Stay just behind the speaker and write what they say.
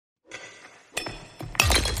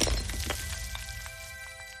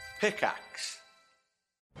Pickaxe.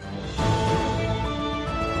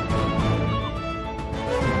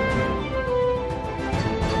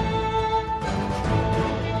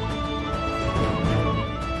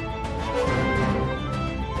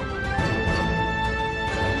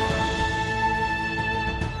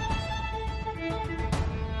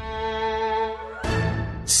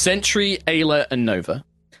 Sentry, Ayla, and Nova,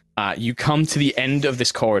 you come to the end of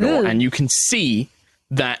this corridor, and you can see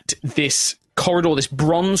that this corridor, this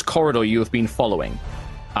bronze corridor you have been following,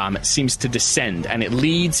 seems to descend, and it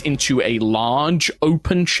leads into a large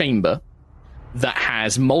open chamber that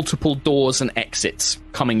has multiple doors and exits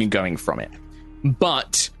coming and going from it.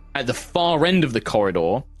 But at the far end of the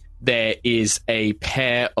corridor, there is a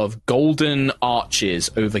pair of golden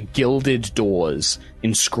arches over gilded doors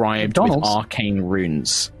inscribed with arcane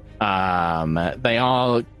runes. They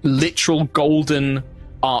are literal golden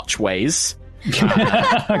archways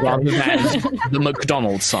rather than the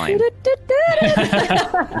McDonald's sign.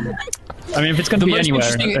 I mean, if it's going to be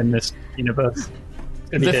anywhere in this universe.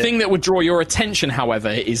 The thing that would draw your attention, however,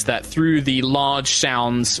 is that through the large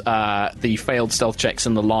sounds, the failed stealth checks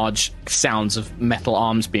and the large sounds of metal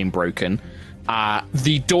arms being broken,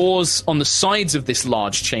 the doors on the sides of this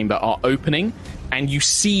large chamber are opening, and you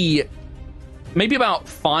see maybe about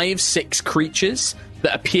 5-6 creatures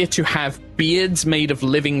that appear to have beards made of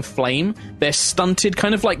living flame. They're stunted,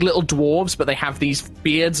 kind of like little dwarves, but they have these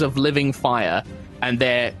beards of living fire. And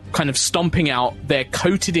they're kind of stomping out. They're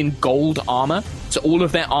coated in gold armor. So all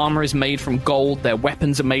of their armor is made from gold. Their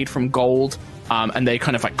weapons are made from gold. And they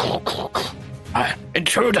kind of like,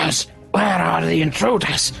 intruders! Where are the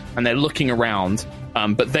intruders? And they're looking around.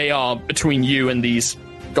 But they are between you and these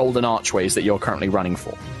golden archways that you're currently running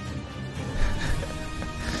for.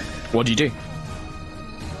 What do you do?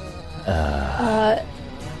 The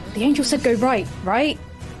angel said go right?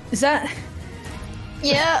 Is that...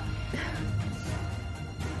 Yeah.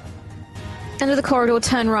 End of the corridor,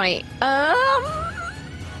 turn right. Yeah,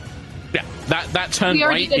 that turn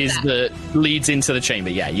right is the leads into the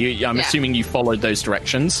chamber. Yeah, I'm assuming you followed those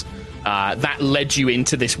directions. That led you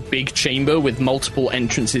into this big chamber with multiple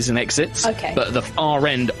entrances and exits. Okay. But at the far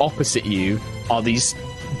end, opposite you, are these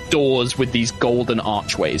doors with these golden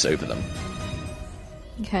archways over them.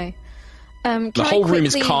 Okay. The whole room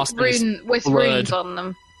is cast with runes on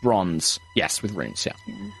them. Bronze. Yes, with runes.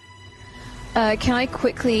 Yeah. Can I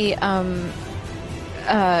quickly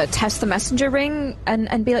test the messenger ring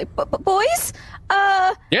and be like, boys?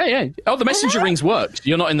 Yeah. Oh, the messenger rings worked.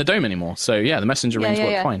 You're not in the dome anymore, so yeah, the messenger rings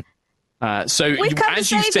work fine. So We've come as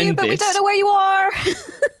to you save send you, but this, we don't know where you are.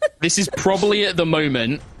 this is probably at the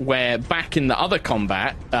moment where, back in the other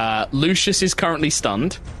combat, Lucius is currently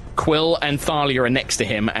stunned. Quill and Thalia are next to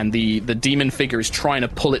him, and the demon figure is trying to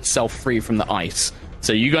pull itself free from the ice.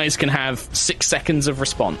 So you guys can have 6 seconds of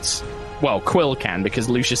response. Well, Quill can, because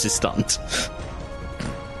Lucius is stunned.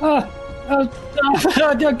 Good.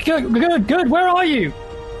 Where are you?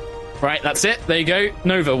 Right, that's it. There you go.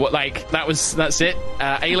 Nova, that's it.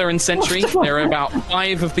 Ayla and Sentry, there are about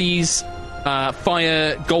 5 of these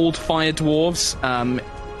gold fire dwarves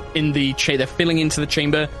in the they're filling into the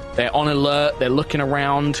chamber. They're on alert. They're looking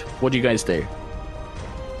around. What do you guys do?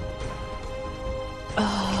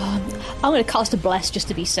 I'm going to cast a bless just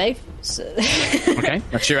to be safe. So... Okay,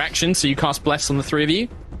 that's your action. So you cast bless on the 3 of you.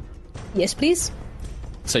 Yes, please.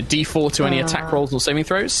 So D4 to any attack rolls or saving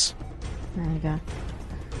throws. There we go.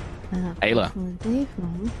 Ayla.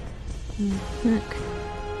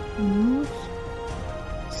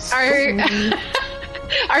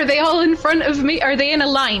 Are they all in front of me? Are they in a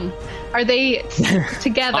line? Are they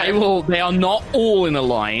together? They are not all in a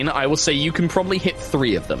line. I will say you can probably hit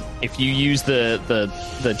 3 of them if you use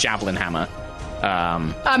the javelin hammer.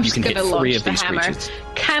 I'm just going to launch the hammer. Creatures.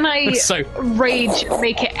 Can I rage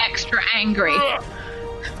make it extra angry?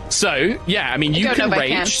 So, yeah, I mean, you can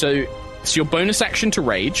rage. So it's your bonus action to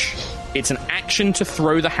rage. It's an action to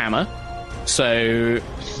throw the hammer. So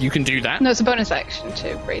you can do that. No, it's a bonus action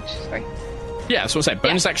to rage. Sorry. Yeah, that's what I said.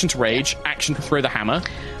 Bonus action to rage, action to throw the hammer.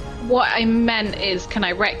 What I meant is, can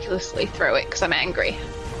I recklessly throw it because I'm angry?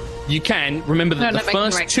 You can. Remember that the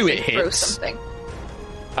first 2 it hits.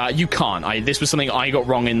 You can't. This was something I got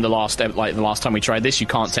wrong in the last time we tried this. You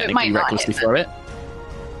can't technically recklessly throw it.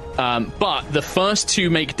 But the first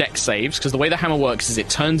 2 make dex saves, because the way the hammer works is it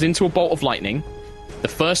turns into a bolt of lightning. The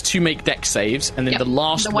first 2 make dex saves, and then the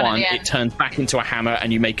last one it turns back into a hammer,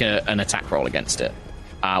 and you make an attack roll against it.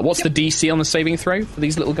 What's the DC on the saving throw for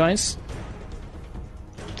these little guys?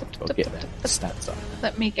 Get their stats up.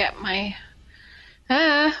 Let me get my...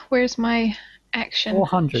 where's my action?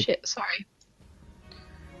 400. Shit, sorry.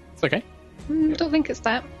 It's okay. Don't think it's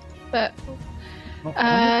that, but...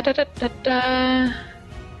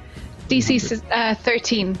 DC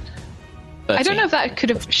 13. I don't know if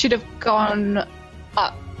that should have gone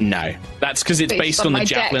up. No, that's because it's based on the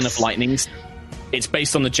Javelin of Lightning. It's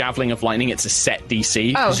based on the Javelin of Lightning. It's a set DC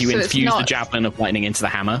because you infuse the Javelin of Lightning into the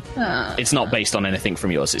hammer. It's not based on anything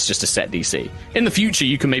from yours. It's just a set DC. In the future,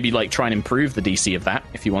 you can maybe try and improve the DC of that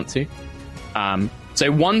if you want to.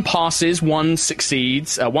 So one passes, one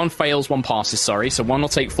succeeds, one fails, one passes. Sorry, so one will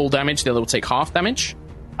take full damage, the other will take half damage.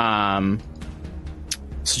 So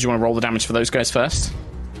do you want to roll the damage for those guys first?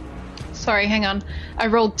 Sorry, hang on. I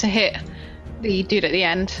rolled to hit the dude at the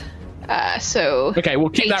end. So okay, we'll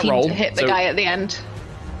keep that roll. To hit the guy at the end.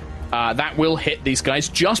 That will hit these guys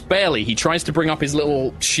just barely. He tries to bring up his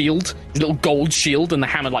little shield, his little gold shield, and the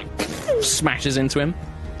hammer smashes into him.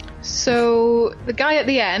 So the guy at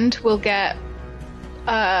the end will get.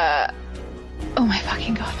 Oh my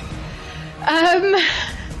fucking god.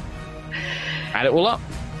 Add it all up.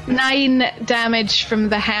 9 damage from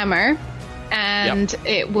the hammer, and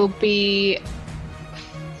it will be.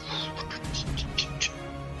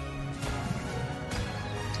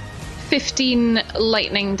 15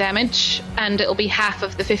 lightning damage, and it'll be half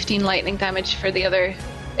of the 15 lightning damage for the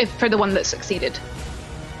one that succeeded.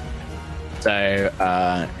 So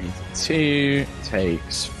 82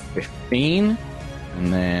 takes 15,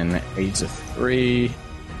 and then 83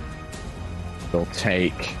 will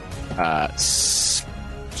take 7.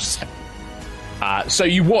 So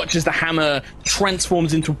you watch as the hammer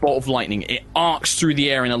transforms into a bolt of lightning. It arcs through the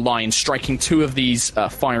air in a line, striking 2 of these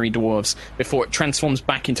fiery dwarves before it transforms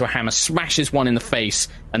back into a hammer, smashes one in the face,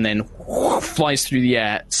 and then flies through the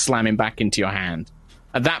air, slamming back into your hand.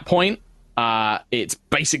 At that point, it's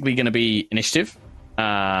basically going to be initiative.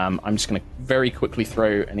 I'm just going to very quickly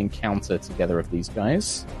throw an encounter together of these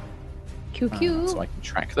guys. QQ. So I can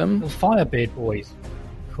track them. Little firebeard boys.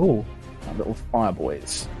 Cool. Little fire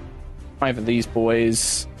boys. 5 of these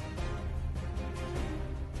boys.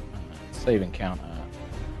 Save encounter.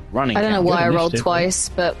 Running. I don't know why I rolled initiative, twice,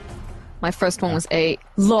 but my first one was 8.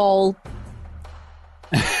 LOL.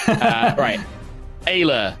 Right.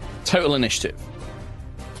 Ayla, total initiative.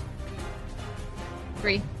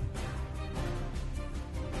 3.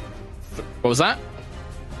 What was that?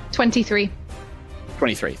 23.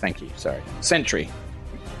 23, thank you. Sorry. Sentry.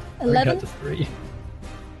 11. 3.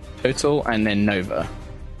 Total, and then Nova.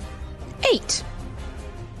 8.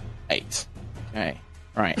 8. Okay.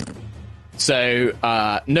 Right. So,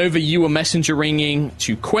 Nova, you were messenger ringing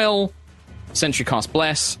to Quill. Sentry cast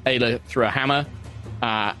Bless. Ayla threw a hammer.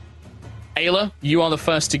 Ayla, you are the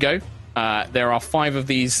first to go. There are 5 of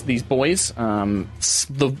these boys.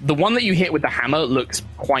 The one that you hit with the hammer looks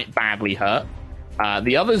quite badly hurt.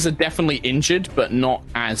 The others are definitely injured, but not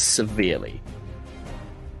as severely.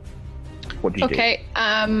 What do you do? Okay,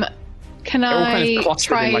 can They're all kind I of clustered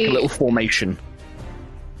try... in like a little formation.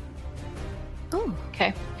 Oh,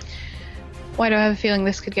 okay. Why do I have a feeling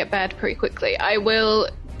this could get bad pretty quickly? I will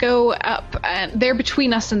go up, and they're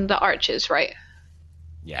between us and the arches, right?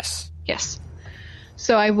 Yes. Yes.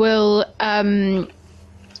 So I will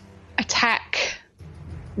attack,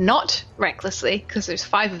 not recklessly, because there's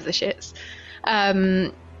 5 of the shits.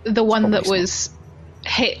 The one that was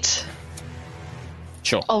hit.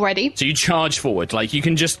 Sure. Already. So you charge forward. Like, you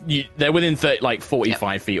can just... they're within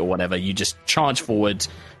 45 feet or whatever. You just charge forward.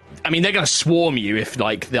 I mean, they're going to swarm you if,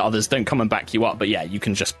 the others don't come and back you up. But, yeah, you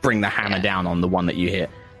can just bring the hammer down on the one that you hit.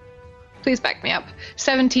 Please back me up.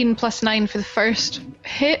 17 plus 9 for the first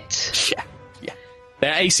hit. Yeah.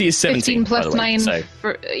 Their AC is 17, 15 plus by the way, 9 so.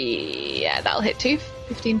 for... Yeah, that'll hit too.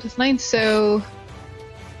 15 plus 9, so...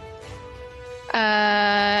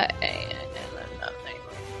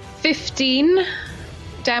 15...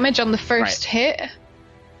 damage on the first hit.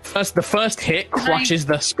 The first hit crushes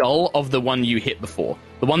the skull of the one you hit before.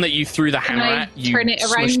 The one that you threw the hammer at, you turn it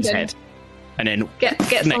around his head. And then get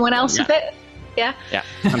someone else with it? Yeah? Yeah,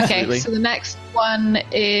 absolutely. Okay, so the next one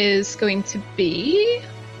is going to be...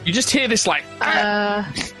 You just hear this Next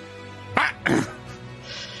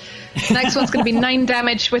one's going to be 9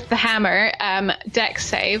 damage with the hammer. Dex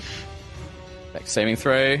save. Dex saving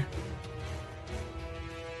throw.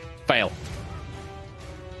 Fail.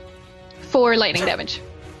 4 lightning damage.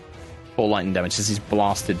 4 lightning damage as he's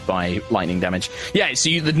blasted by lightning damage. Yeah, so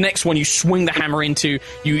the next one you swing the hammer into,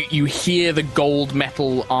 you hear the gold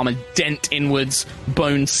metal armor dent inwards,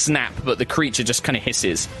 bone snap, but the creature just kind of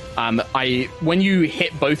hisses. When you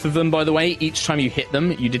hit both of them, by the way, each time you hit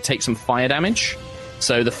them, you did take some fire damage.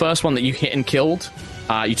 So the first one that you hit and killed,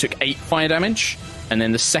 you took 8 fire damage, and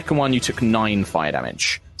then the second one you took 9 fire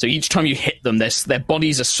damage. So each time you hit them, their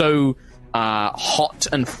bodies are so hot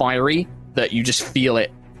and fiery that you just feel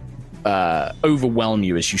it overwhelm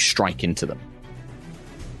you as you strike into them.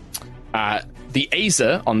 The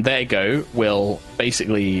Azer on their go will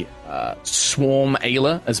basically swarm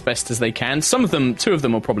Ayla as best as they can. Two of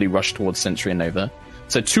them will probably rush towards Sentry and Nova.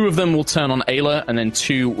 So 2 of them will turn on Ayla, and then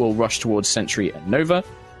 2 will rush towards Sentry and Nova.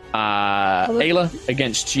 Ayla,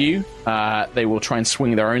 against you, they will try and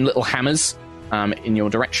swing their own little hammers in your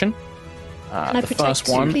direction. Can I protect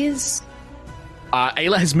you, please?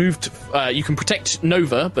 Ayla has moved. You can protect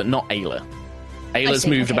Nova, but not Ayla. Ayla's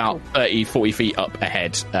moved about 30, 40 feet up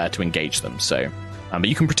ahead to engage them. So, but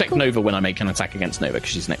you can protect Nova when I make an attack against Nova because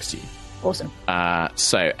she's next to you. Awesome.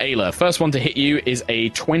 So, Ayla, first one to hit you is a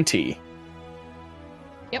 20.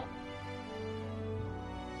 Yep.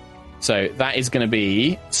 So that is going to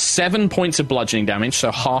be 7 points of bludgeoning damage,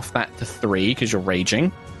 so half that to 3 because you're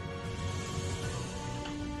raging.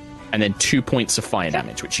 And then 2 points of fire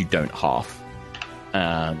damage, which you don't half.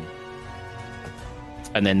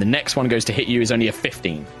 And then the next one goes to hit you is only a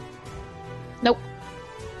 15. Nope.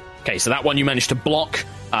 Okay, so that one you managed to block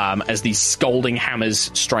as these scalding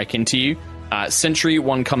hammers strike into you. Sentry,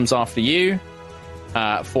 one comes after you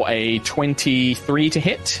for a 23 to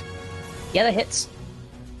hit. Yeah, that hits.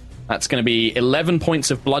 That's going to be 11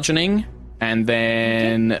 points of bludgeoning and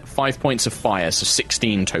then 5 points of fire, so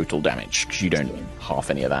 16 total damage because you don't half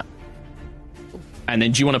any of that. And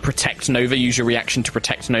then do you want to protect Nova? Use your reaction to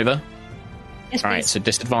protect Nova? Yes, all right, so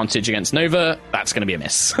disadvantage against Nova. That's going to be a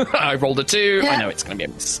miss. I rolled a 2. Yeah. I know it's going to be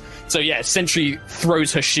a miss. So yeah, Sentry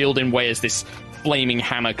throws her shield in way as this flaming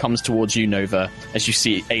hammer comes towards you, Nova, as you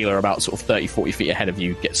see Ayla about sort of 30, 40 feet ahead of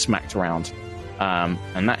you get smacked around.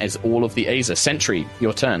 And that is all of the Azer. Sentry,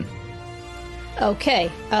 your turn. Okay.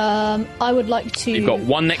 I would like to... You've got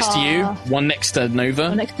one next to you, one next to Nova,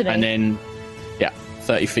 one next to me. And then,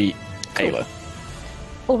 30 feet Ayla.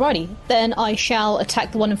 Alrighty, then I shall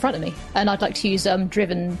attack the one in front of me, and I'd like to use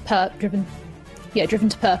driven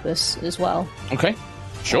to purpose as well. Okay,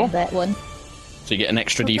 sure. That one. So you get an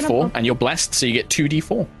extra D4, and you're blessed, so you get 2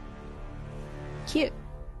 D4. Cute.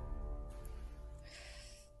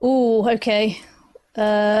 Ooh, okay.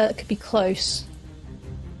 It could be close.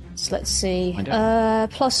 So let's see.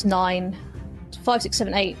 Plus 9. 5, 6,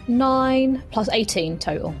 7, 8, 9, plus 18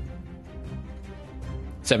 total.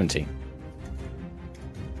 17.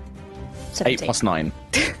 17. 8 plus 9.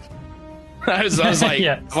 I was like,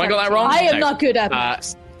 have I got that wrong? I am not good at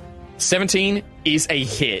maths. 17 is a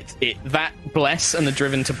hit. That bless and the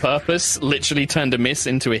driven to purpose literally turned a miss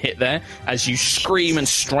into a hit there as you scream and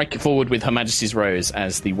strike forward with Her Majesty's Rose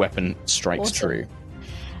as the weapon strikes true.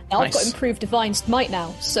 Now I've got improved Divine Smite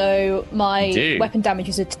now, so my weapon damage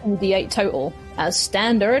is a 2d8 total as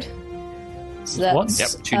standard. So that's, Yep,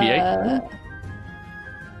 2d8.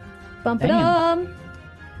 Bump it up.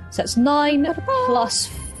 So that's 9 plus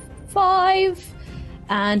 5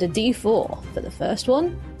 and a d4 for the first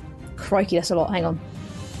one. Crikey, that's a lot. Hang on.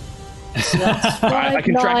 So that's 5, I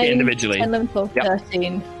can 9, track it individually. 10, 11, 12,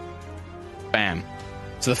 13. Bam.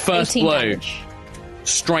 So the first blow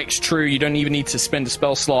strikes true. You don't even need to spend a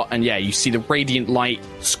spell slot. And you see the radiant light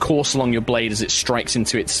course along your blade as it strikes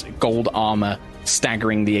into its gold armor,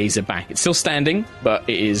 staggering the Azer back. It's still standing, but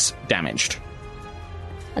it is damaged.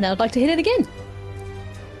 And then I'd like to hit it again.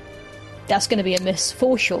 That's going to be a miss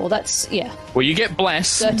for sure. That's, Well, you get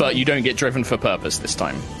bless, 13. but you don't get driven for purpose this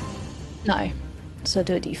time. No. So I'll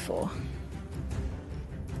do a d4.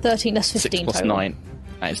 13, that's 15 6 plus total. 9.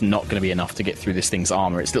 That is not going to be enough to get through this thing's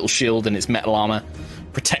armor. Its little shield and its metal armor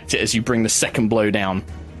protect it as you bring the second blow down,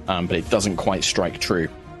 but it doesn't quite strike true.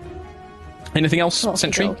 Anything else,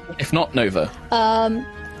 Sentry? If not, Nova.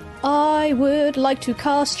 I would like to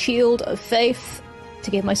cast Shield of Faith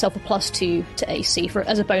to give myself a +2 to AC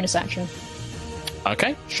as a bonus action.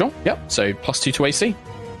 Okay, sure. Yep. So +2 to AC.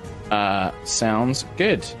 Sounds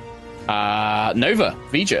good. Nova,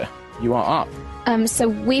 Vija, you are up. So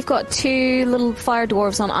we've got 2 little fire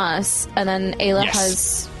dwarves on us, and then Ayla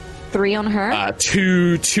has 3 on her.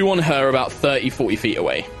 Two on her about 30, 40 feet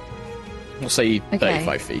away. We'll say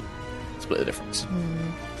 35 feet. Split the difference.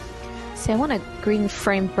 See, I want to green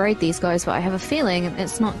frame braid these guys, but I have a feeling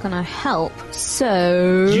it's not going to help.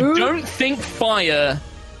 So you don't think fire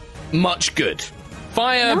much good?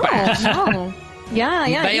 Fire bad. No. Yeah.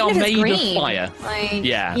 They are made of fire.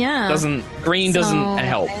 Green doesn't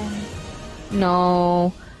help.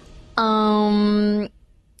 No. I'm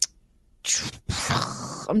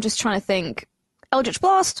just trying to think. Eldritch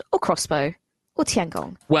Blast or crossbow or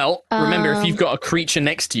Tiangong. Well, remember if you've got a creature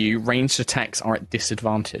next to you, ranged attacks are at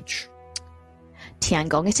disadvantage.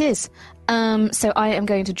 Tiangong it is. So I am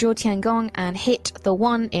going to draw Tiangong and hit the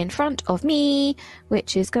one in front of me,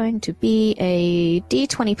 which is going to be a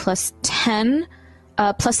d20 plus 10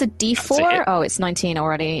 Plus a That's a hit. D4. Oh, it's 19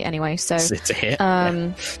 already. Anyway, so It's a hit.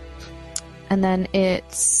 and then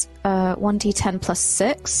it's 1d10 plus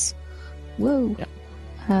 6. Whoa. Yep.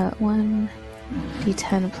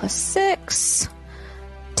 1d10 plus 6.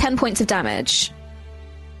 10 points of damage.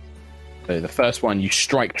 So the first one, you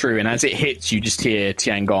strike through, and as it hits, you just hear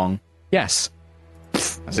Tiangong, yes,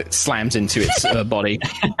 as it slams into its body.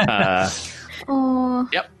 Oh.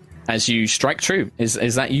 Yep. As you strike true.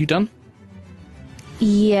 Is that you done?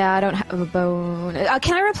 Yeah, I don't have a bone.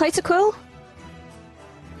 Can I replace a quill?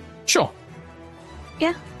 Sure.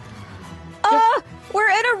 Yeah. We're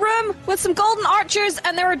in a room with some golden archers,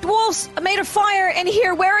 and there are dwarves made of fire in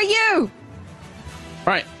here. Where are you?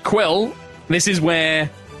 Right, Quill, this is where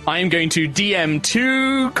I am going to DM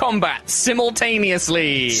 2 combats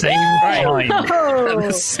simultaneously. Same time. At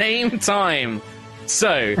the same time.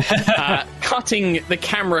 So, cutting the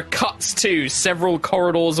camera cuts to several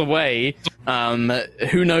corridors away,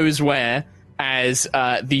 who knows where, as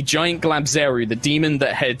the giant Glabzeru, the demon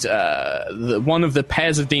that had, one of the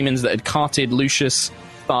pairs of demons that had carted Lucius,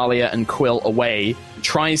 Thalia, and Quill away,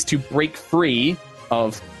 tries to break free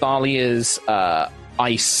of Thalia's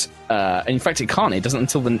ice. In fact, it can't. It doesn't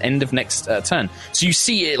until the end of next turn. So you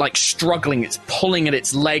see it like struggling. It's pulling at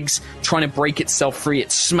its legs, trying to break itself free.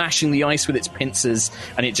 It's smashing the ice with its pincers,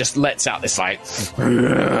 and it just lets out this like, fine.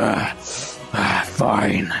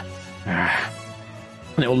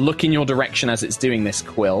 And it will look in your direction as it's doing this,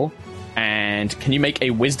 Quill. And can you make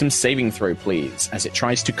a wisdom saving throw, please, as it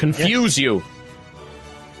tries to confuse you?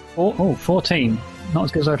 Oh, 14. Not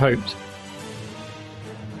as good as I'd hoped.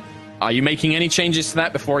 Are you making any changes to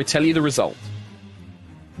that before I tell you the result?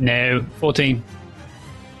 No, 14.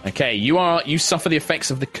 Okay, you suffer the effects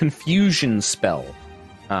of the confusion spell.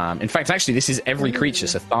 In fact, actually, this is every creature,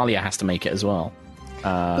 so Thalia has to make it as well.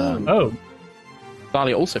 Oh,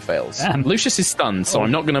 Thalia also fails. Damn. Lucius is stunned, so I'm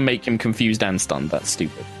not going to make him confused and stunned. That's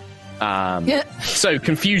stupid. So,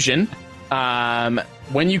 confusion.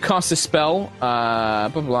 When you cast a spell,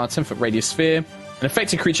 10-foot radius sphere, an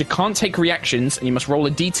affected creature can't take reactions, and you must roll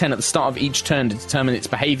a d10 at the start of each turn to determine its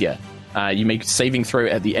behavior. You make a saving throw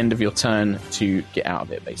at the end of your turn to get out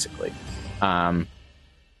of it, basically. So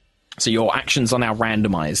your actions are now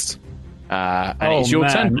randomized. And it's your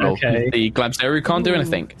turn, Bill. Okay. The Glabzeru can't do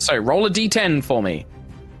anything. So roll a d10 for me.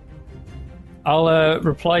 I'll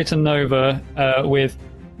reply to Nova with...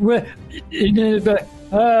 Yep.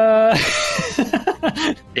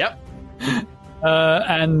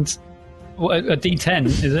 And a D10,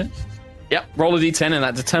 is it? Yep, roll a d10, and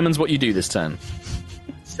that determines what you do this turn.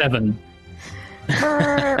 7.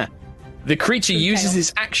 The creature uses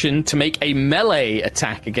its action to make a melee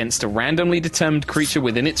attack against a randomly determined creature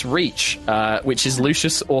within its reach, which is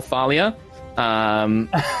Lucius or Thalia. Okay,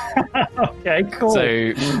 cool.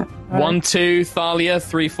 So 1, 2, Thalia,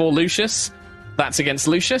 3, 4, Lucius. That's against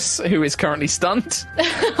Lucius, who is currently stunned.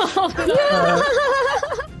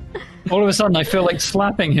 All of a sudden, I feel like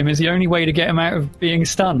slapping him is the only way to get him out of being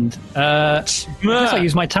stunned. I guess I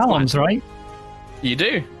use my talons, right? You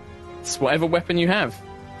do. It's whatever weapon you have.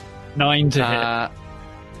 9 to hit.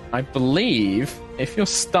 I believe if you're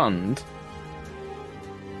stunned...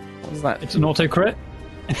 What was that? It's an auto crit.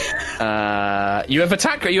 You have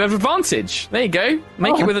attack. You have advantage. There you go.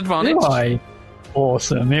 Make it with advantage. Do I?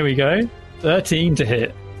 Awesome. Here we go. 13 to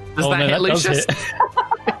hit. Does that hit, does Lucius? hit.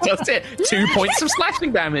 That's it. 2 points of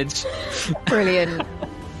slashing damage. Brilliant.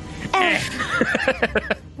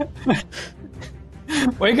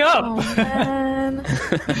 Wake up! Oh, man.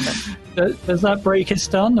 Does that break his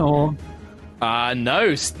stun, or...?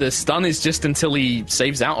 No. The stun is just until he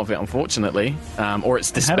saves out of it, unfortunately. Or it's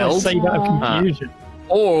How do I dispelled. save out of confusion?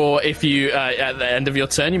 Or if you, at the end of your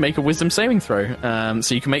turn, you make a wisdom saving throw.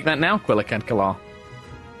 So you can make that now, Quillic and Kalar.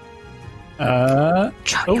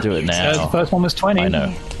 Do it now. The first one was 20. I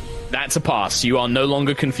know. That's a pass. You are no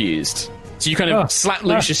longer confused. So you kind of slap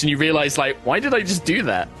Lucius and you realize, like, why did I just do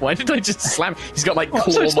that? Why did I just slam? He's got, like, claw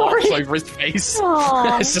so marks sorry. over his face.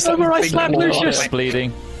 Aw. It's just Remember I big slapped claw Lucius? marks.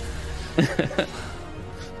 Bleeding.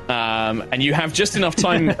 And you have just enough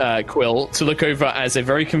time, Quill, to look over as a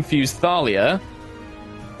very confused Thalia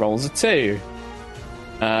rolls a 2.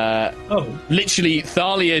 Literally,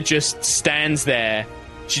 Thalia just stands there.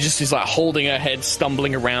 She just is like holding her head,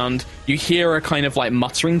 stumbling around. You hear her kind of like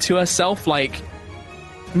muttering to herself, like,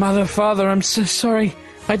 "Mother, Father, I'm so sorry.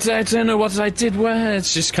 I don't know what I did." Where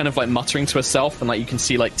it's just kind of like muttering to herself, and like you can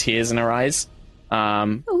see like tears in her eyes.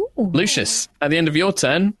 Lucius, at the end of your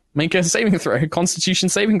turn, make a saving throw, a Constitution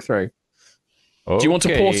saving throw. Okay. Do you want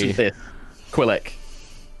to pause with this, Quillic?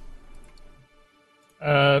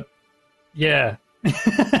 Yeah. You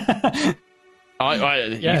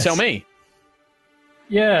Yes. tell me.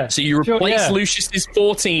 Yeah. So you Sure, replace yeah. Lucius's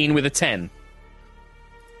 14 with a 10.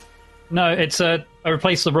 No, it's I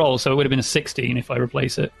replaced the roll, so it would have been a 16 if I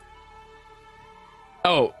replace it.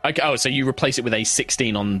 Oh, okay. Oh, so you replace it with a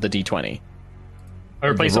 16 on the d20. I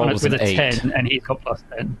replaced roll it was with an a 8. 10, and he's got plus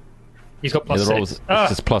 10. He's got plus The 6. roll was it's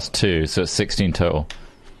just +2, so it's 16 total.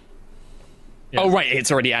 Yeah. Oh, right,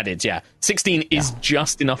 it's already added, yeah. 16 is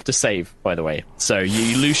just enough to save, by the way. So,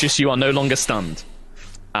 Lucius, you are no longer stunned.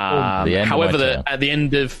 The end of However, my turn. at the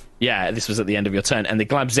end of... Yeah, this was at the end of your turn. And the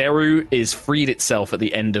Glabzeru is freed itself at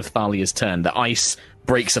the end of Thalia's turn. The ice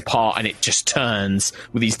breaks apart and it just turns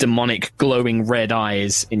with these demonic glowing red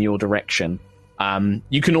eyes in your direction.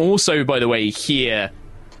 You can also, by the way, hear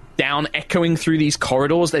down echoing through these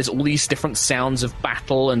corridors. There's all these different sounds of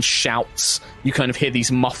battle and shouts. You kind of hear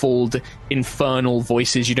these muffled, infernal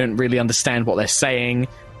voices. You don't really understand what they're saying.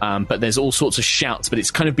 But there's all sorts of shouts, but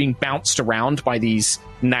it's kind of being bounced around by these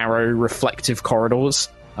narrow, reflective corridors.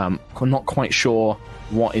 I'm not quite sure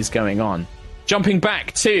what is going on. Jumping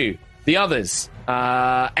back to the others.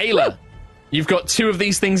 Ayla, you've got 2 of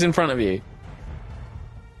these things in front of you.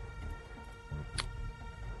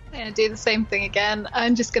 I'm gonna do the same thing again.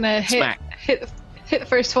 I'm just gonna hit Smack. the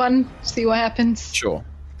first one, see what happens. Sure.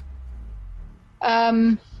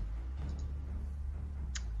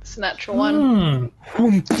 It's a natural one.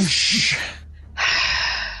 That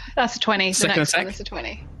That's a 20. Second the next attack? one is a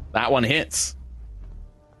 20. one hits.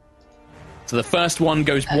 So the first one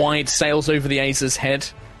goes wide, sails over the Aza's head.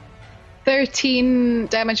 13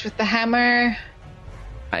 damage with the hammer.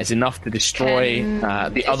 That is enough to destroy 10,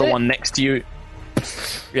 the is other it? one next to you.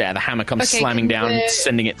 Yeah, the hammer comes Okay, slamming can down, the-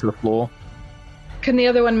 sending it to the floor. Can the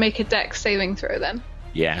other one make a dex saving throw then?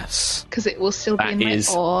 Yes. Because it will still be That in my is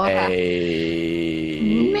aura.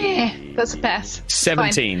 a... Meh. That's a pass. It's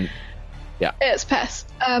 17. fine. It's pass.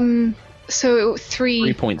 So 3.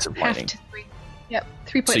 3 points of half lightning. to 3. Yep,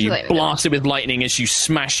 3 points So you of lightning. blast it with lightning as you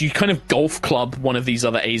smash. You kind of golf club one of these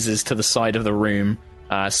other Azes to the side of the room,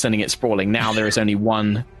 sending it sprawling. Now there is only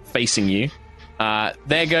one facing you.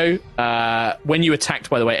 There you go. When you attacked,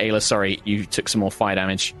 by the way, Ayla, sorry, you took some more fire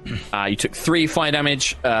damage. You took 3 fire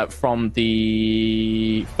damage from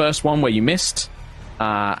the first one where you missed,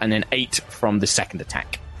 and then 8 from the second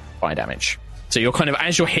attack fire damage. So you're kind of,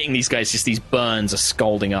 as you're hitting these guys, just these burns are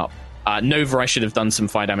scalding up. Nova, I should have done some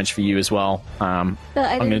fire damage for you as well. I'm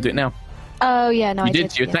going to do it now. Oh, yeah, no, You I did,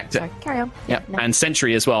 did. you Yeah, attacked it. sorry. Carry on. Yeah, No. and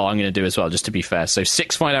Sentry as well, I'm going to do as well, just to be fair. So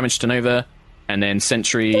 6 fire damage to Nova, and then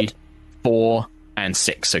Sentry 4 and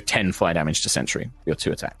 6. So 10 fire damage to Sentry, your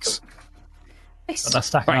 2 attacks. But that's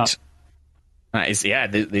stacking up. Right. That is, yeah,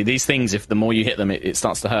 these things, if the more you hit them, it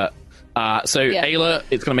starts to hurt. So Yeah. Ayla,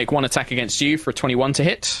 it's going to make 1 attack against you for a 21 to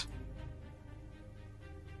hit.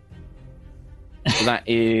 So that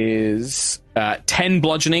is 10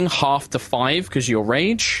 bludgeoning, half to 5 because your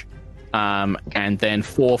rage, and then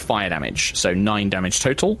 4 fire damage, so 9 damage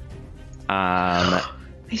total.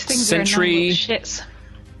 These things Sentry- are annoying little shits.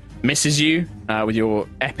 Misses you with your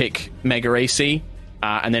epic mega AC,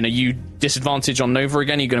 and then are you disadvantage on Nova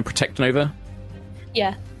again? Are you going to protect Nova?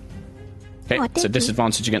 Yeah. Okay, Oh, thank so you.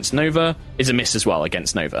 disadvantage against Nova is a miss as well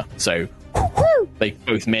against Nova. So they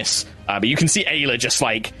both miss, but you can see Ayla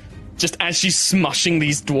just as she's smushing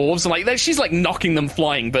these dwarves, she's like knocking them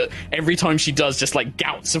flying, but every time she does, just like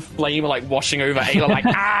gouts of flame are like washing over Ayla, like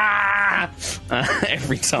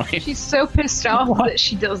every time. She's so pissed off that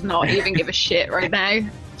she does not even give a shit right now.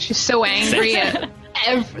 She's so angry at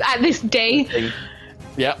this day.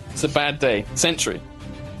 Yeah, it's a bad day. Sentry,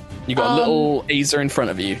 you got a little Azer in front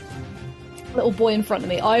of you. Little boy in front of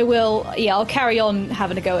me. I'll carry on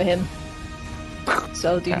having a go at him.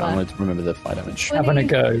 So I'll do Okay, I'm my going to remember the fire damage. Having a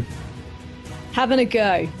go. having a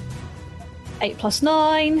go. 8 plus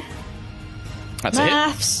 9. That's a hit.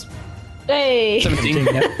 Maths. Hey. 17.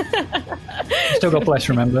 Still got bless,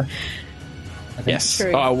 remember? Yes.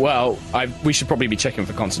 True. Oh well, we should probably be checking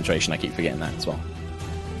for concentration. I keep forgetting that as well.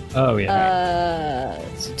 Oh, yeah.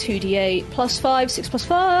 It's 2d8 plus 5. 6 plus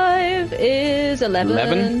 5 is 11.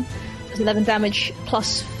 11. That's 11 damage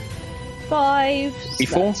plus 5. D4?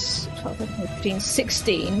 That's 12, 15,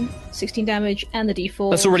 16. 16 damage and the d4.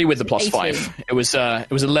 That's already with the plus 18. 5. It was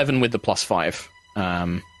 11 with the plus 5.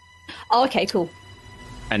 Oh, okay, cool.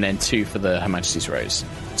 And then 2 for the Her Majesty's Rose.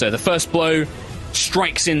 So the first blow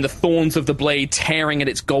strikes in the thorns of the blade, tearing at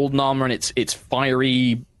its golden armor and its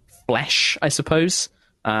fiery flesh, I suppose.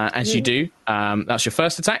 As you do, that's your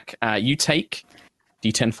first attack. You take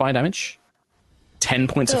d10 fire damage, 10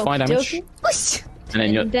 points of fire damage, Okey-dokey. and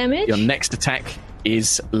then 10 damage. your next attack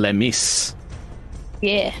is Le Miss.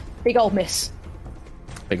 Yeah, big old miss.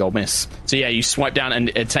 Big old miss. So yeah, you swipe down,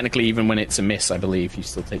 and technically, even when it's a miss, I believe you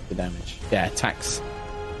still take the damage. Yeah, attacks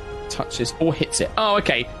touches or hits it. Oh,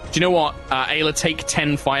 okay. Do you know what? Ayla, take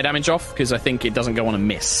 10 fire damage off, because I think it doesn't go on a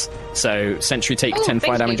miss. So Sentry, take 10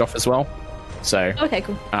 fire damage off as well. So Okay,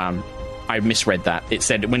 cool. I misread that. It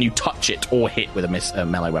said when you touch it or hit with a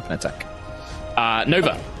melee weapon attack.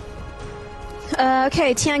 Nova.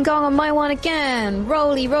 Okay, Tiangong on my one again.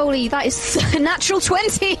 Roly. That is a natural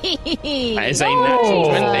 20. That is a natural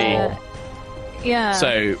 20. Yeah.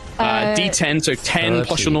 So D10, so 10 30.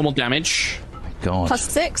 plus your normal damage. God. Plus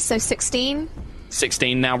 6, so 16.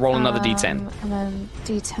 16. Now roll another D10. And then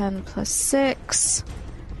D10 plus 6.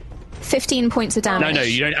 15 points of damage. No,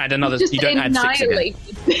 you don't add another. Just You don't add 6 again.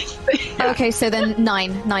 Okay, so then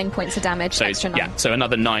 9 points of damage. So Extra 9. yeah, so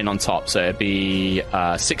another 9 on top. So it'd be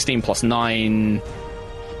 16 plus 9.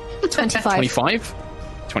 25.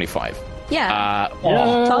 25. Yeah.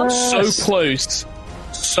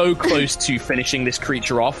 So close to finishing this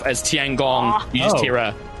creature off as Tiangong, you just hear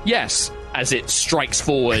a yes as it strikes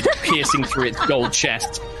forward, piercing through its gold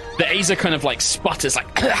chest. The Aza kind of like sputters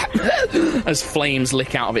like as flames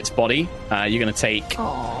lick out of its body. You're going to take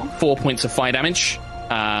 4 points of fire damage.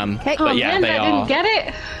 Okay. But yeah, man, they I are. didn't get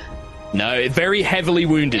it. No, very heavily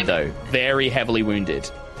wounded though. Very heavily wounded.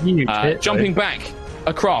 Jumping back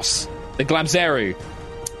across the Glabzeru.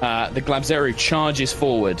 The Glabzeru charges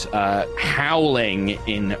forward, howling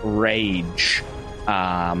in rage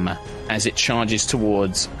as it charges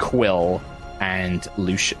towards Quill and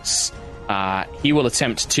Lucius. He will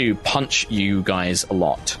attempt to punch you guys a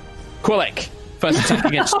lot. Quillic, first attack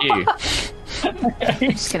against you.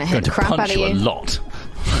 Just gonna hit to crap out punch of you a you. lot.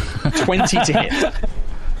 20 to hit.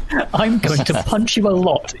 I'm going to punch you a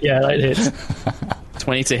lot. Yeah, that is.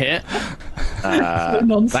 20 to hit. That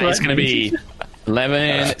is going to be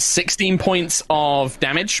 11, 16 points of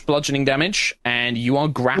damage, bludgeoning damage, and you are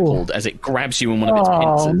grappled as it grabs you in one of its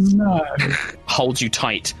pincers. No. Holds you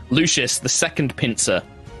tight. Lucius, the second pincer.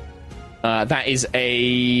 That is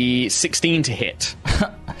a 16 to hit.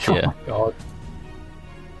 Yeah. God.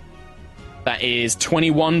 That is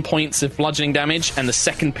 21 points of bludgeoning damage, and the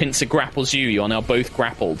second pincer grapples you. You are now both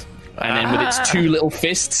grappled. And then with its two little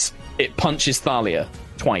fists, it punches Thalia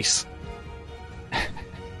twice.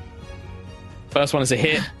 First one is a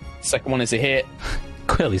hit. Second one is a hit.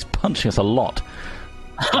 Quill, he's punching us a lot.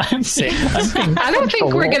 Six. I don't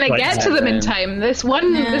think we're gonna Like get to them in seven. time. This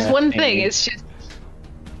one thing is just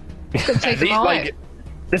it's gonna take them all out.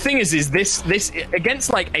 The thing is this against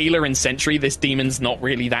like Ayla and Sentry, this demon's not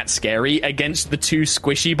really that scary. Against the two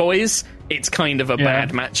squishy boys, it's kind of a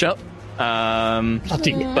bad matchup.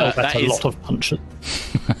 Bloody hell, But that's that a is- lot of punches.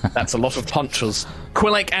 That's a lot of punches.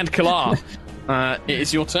 Quillic and Kalar, it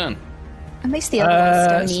is your turn. At least the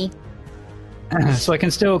other one's stony. So I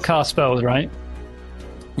can still cast spells, right?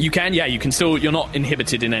 You can, yeah, you can still. You're not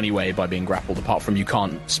inhibited in any way by being grappled, apart from you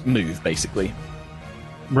can't move, basically.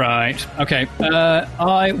 Right. Okay.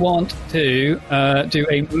 I want to do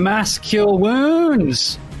a mass cure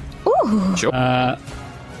wounds, Ooh. Sure. and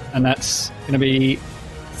that's going to be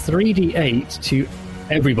 3d8 to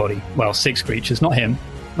everybody. Well, 6 creatures, not him.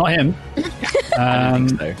 Not him. I don't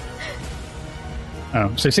think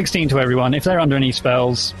so. So 16 to everyone. If they're under any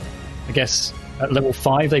spells, I guess at level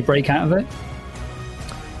 5 they break out of it.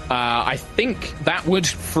 I think that would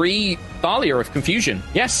free Thalia of confusion.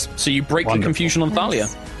 Yes, so you break the Wonderful. confusion on Thalia.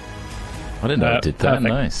 I didn't know it did that. Perfect.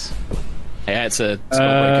 Nice. Yeah, it's a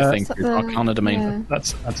spellbreaker thing Is that through the- Arcana Domain. yeah.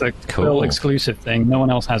 That's a Cool. cool exclusive thing. No one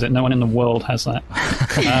else has it. No one in the world has that.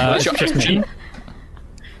 That's your just me. action.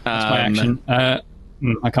 That's my action.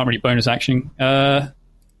 I can't really bonus action.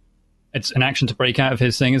 It's an action to break out of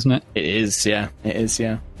his thing, isn't it? It is, yeah. It is,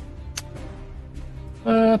 yeah.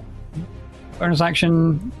 Bonus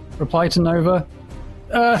action, reply to Nova.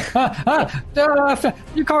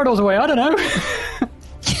 Your corridor's away. I don't know.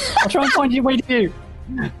 I'll try and find your way to you.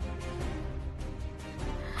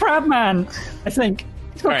 Crabman, I think.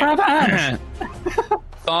 He's got All crab hands.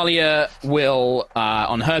 Thalia will,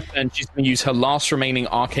 on her turn, she's going to use her last remaining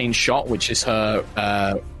arcane shot, which is her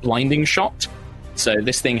blinding shot. So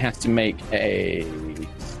this thing has to make a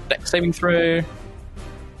dex saving throw.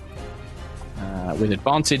 With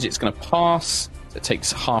advantage, it's going to pass. So it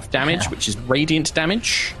takes half damage, which is radiant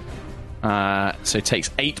damage. So it takes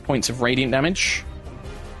 8 points of radiant damage.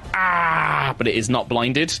 But it is not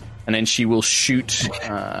blinded. And then she will shoot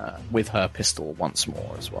with her pistol once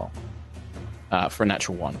more as well. For a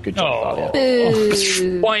natural 1. Good job, Thalia.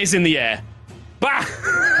 Boo. Why is in the air? Bah!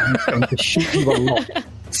 I'm going to shoot you a lot.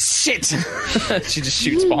 Shit! She just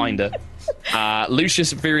shoots behind her.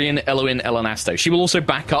 Lucius, Virion, Eloin, Elanasto. She will also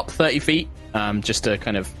back up 30 feet, just to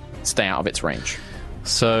kind of stay out of its range.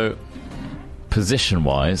 So,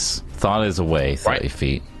 position-wise, Thalia's away 30 Right.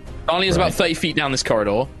 feet. Darling is about Right. 30 feet down this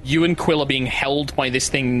corridor. You and Quill are being held by this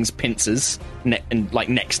thing's pincers, and like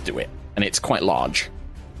next to it, and it's quite large.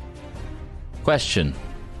 Question.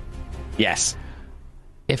 Yes.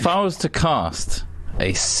 If I was to cast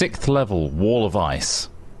a 6th level wall of ice,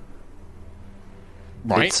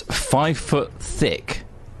 Right. it's 5 foot thick,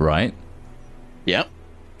 right? Yep.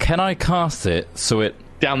 Can I cast it so it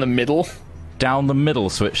Down the middle. down the middle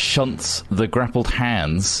so it shunts the grappled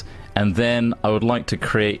hands, and then I would like to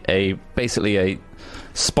create basically a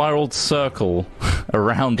spiraled circle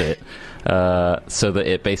around it, so that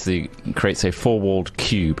it basically creates a 4-walled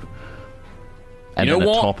cube, and You know then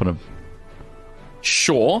a what? top and a...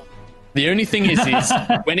 Sure. The only thing is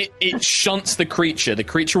when it shunts the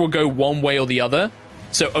creature will go one way or the other,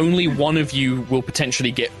 so only one of you will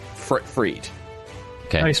potentially get freed.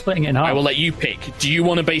 Are you Okay. splitting it in half? I will let you pick. Do you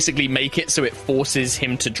want to basically make it so it forces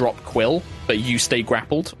him to drop Quill, but you stay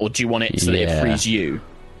grappled, or do you want it so that it Yeah. frees you?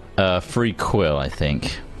 Free Quill, I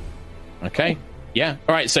think. Okay. Yeah.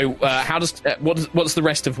 All right. So, how does what's the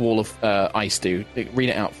rest of Wall of Ice do? Read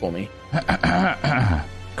it out for me.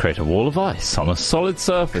 Create a wall of ice on a solid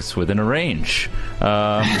surface within a range.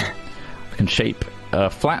 I can shape a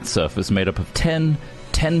flat surface made up of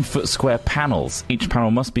 10-foot square panels. Each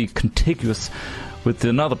panel must be contiguous with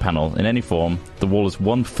another panel in any form. The wall is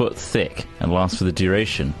 1 foot thick and lasts for the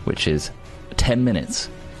duration, which is 10 minutes.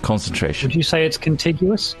 Concentration. Would you say it's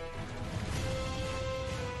contiguous?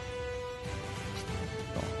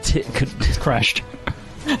 He's crashed.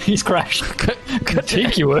 He's crashed.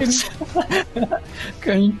 Contiguous.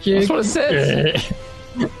 That's what it says.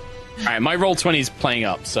 All right. My Roll20 is playing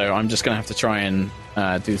up, so I'm just gonna have to try and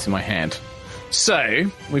do this in my hand. So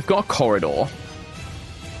we've got a corridor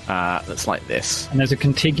that's like this. And there's a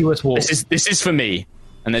contiguous wall. This is for me,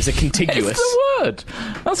 and there's a contiguous. It's the word.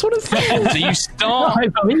 That's what it says. So you start. I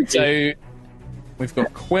believe you. So we've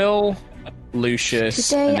got Quill, Lucius,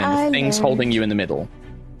 Today and then I the thing's learned. holding you in the middle.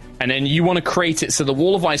 And then you want to create it so the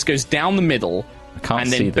wall of ice goes down the middle, I can't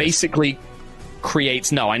and see then this. basically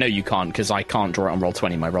creates. No, I know you can't because I can't draw it on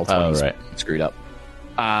Roll20. My Roll20 is right. screwed up.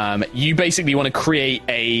 You basically want to create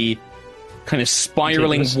a kind of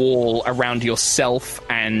spiraling Contiguous. wall around yourself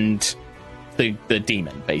and the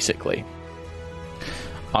demon, basically.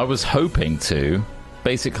 I was hoping to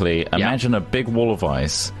basically imagine a big wall of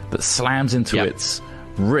ice that slams into Yep. its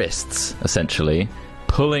wrists, essentially,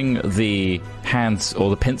 pulling the hands or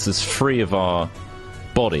the pincers free of our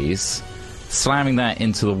bodies, slamming that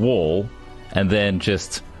into the wall, and then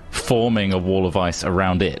just forming a wall of ice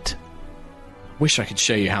around it. Wish I could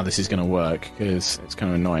show you how this is going to work because it's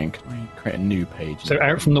kind of annoying. Can I create a new page? So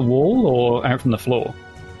out from the wall or out from the floor?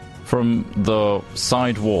 From the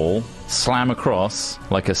side wall, slam across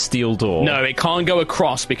like a steel door. No, it can't go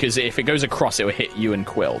across because if it goes across, it will hit you and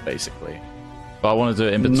Quill, basically. But I want to do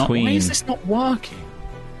it in Not- between Why is this not working?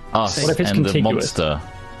 us What if it's and the contiguous? monster.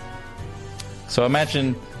 So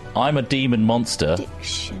imagine I'm a demon monster.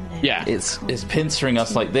 Yeah. It's pincering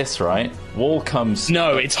us like this, right? Wall comes.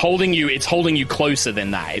 No, it's holding you. It's holding you closer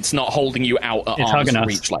than that. It's not holding you out at It's arm's hugging us.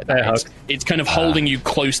 reach like Fair that. hug. It's kind of holding you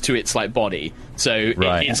close to its like body. So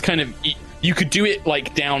Right. it's kind of. You could do it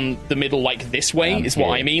like down the middle, like this way. Down Is what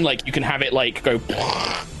here. I mean. Like you can have it like go,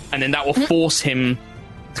 and then that will force him.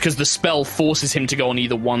 Because the spell forces him to go on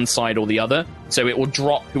either one side or the other, so it will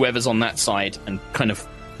drop whoever's on that side and kind of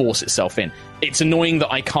force itself in. It's annoying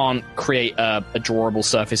that I can't create a drawable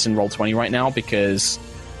surface in Roll20 right now because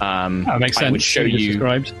That makes sense. I would show what just you.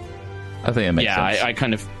 described. I think it makes sense. I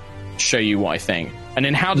kind of show you what I think. And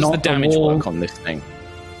then how does Not the a damage wall. work on this thing?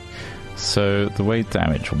 So the way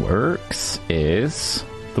damage works is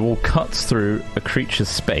the wall cuts through a creature's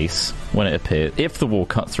space when it appears. If the wall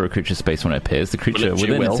cuts through a creature's space when it appears, the creature Well, it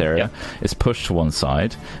within will, its area yeah. is pushed to one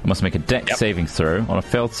side and must make a dex Yep. saving throw. On a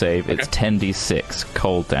failed save, it's Okay. 10d6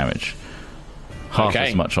 cold damage. Half Okay.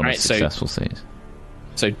 as much on a Alright, so- successful save.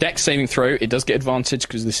 So Dex saving throw, it does get advantage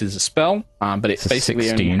because this is a spell, but it It's a basically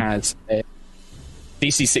 16. only has a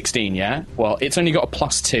DC 16. Yeah. Well, it's only got a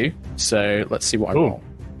 +2, so let's see what I Ooh. roll.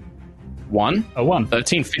 1. A 1.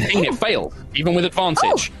 13, 15, it failed, even with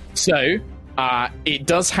advantage. So, it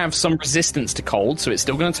does have some resistance to cold, so it's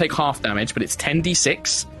still going to take half damage, but it's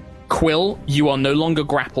 10d6. Quill, you are no longer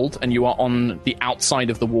grappled, and you are on the outside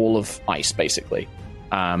of the wall of ice, basically.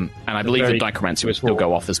 And I believe the very dichromancy will close still wall.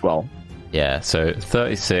 go off as well. Yeah, so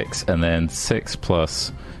 36 and then 6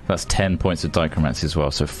 plus. That's 10 points of dichromancy as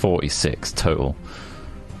well, so 46 total.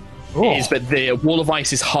 It is, but the wall of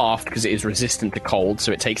ice is halved because it is resistant to cold,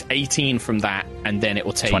 so it takes 18 from that, and then it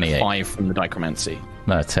will take 28. 5 from the dichromancy.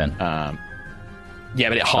 No, 10. Yeah,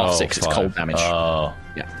 but it halves 6, it's five. cold damage. Oh.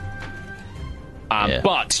 Yeah.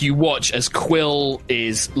 But you watch as Quill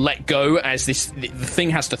is let go, as the thing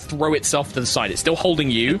has to throw itself to the side. It's still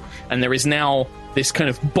holding you, and there is now this kind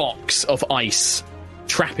of box of ice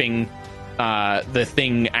trapping the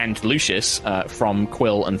thing and Lucius from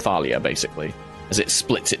Quill and Thalia, basically, as it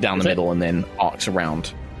splits it down the middle and then arcs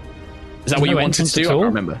around. Is that what you wanted to do? I can't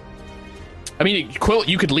remember. I mean, Quill,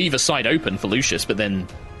 you could leave a side open for Lucius, but then...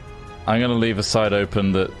 I'm going to leave a side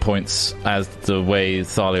open that points as the way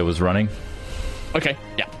Thalia was running. Okay,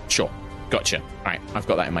 yeah, sure. Gotcha. All right, I've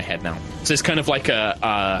got that in my head now. So it's kind of like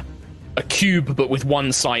a cube, but with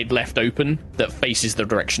one side left open that faces the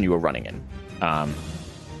direction you were running in.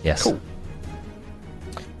 Yes. Cool.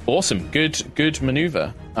 Awesome. Good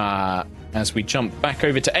maneuver. As we jump back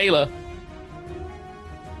over to Ayla.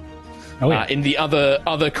 In the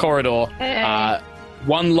other corridor,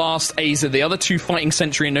 one last Aza. The other two fighting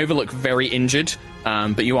Sentry and Nova look very injured,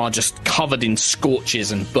 but you are just covered in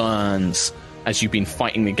scorches and burns as you've been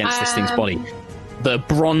fighting against this thing's body. The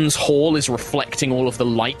bronze hall is reflecting all of the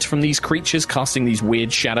light from these creatures, casting these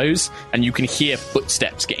weird shadows, and you can hear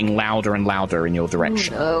footsteps getting louder and louder in your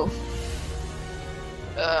direction. Oh,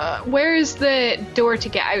 no. Where is the door to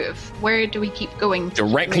get out of? Where do we keep going?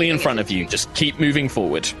 Directly in front of you. Just keep moving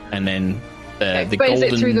forward, and then the but is it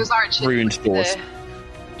golden through those arches? ruined doors.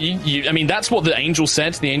 I mean, that's what the angel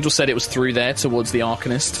said. The angel said it was through there towards the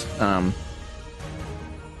Arcanist.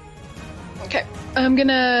 Okay, I'm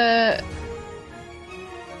gonna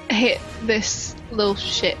hit this little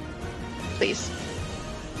shit, please.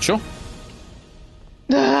 Sure.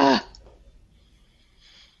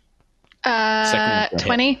 Second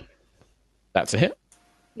 20. That's a hit.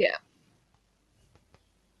 Yeah.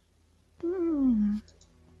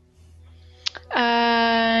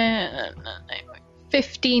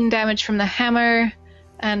 15 damage from the hammer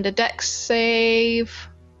and a dex save.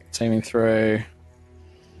 Saving throw.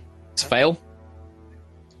 It's a fail.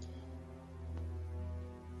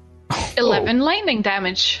 11 lightning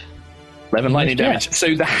damage. 11 lightning damage.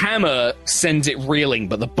 So the hammer sends it reeling,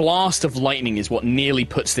 but the blast of lightning is what nearly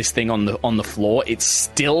puts this thing on the floor. It's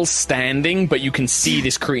still standing, but you can see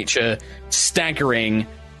this creature staggering,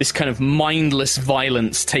 this kind of mindless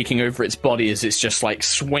violence taking over its body as it's just like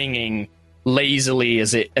swinging lazily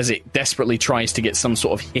as it desperately tries to get some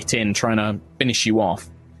sort of hit in, trying to finish you off.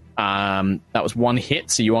 That was one hit,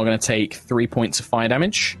 so you are going to take 3 points of fire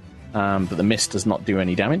damage, but the mist does not do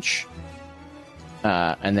any damage.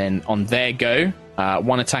 And then on their go,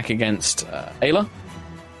 one attack against Ayla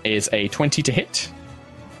is a 20 to hit.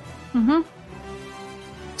 Mm-hmm.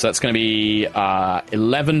 So that's going to be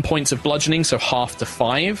 11 points of bludgeoning, so half to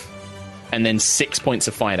 5, and then 6 points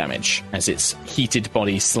of fire damage as its heated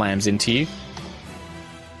body slams into you.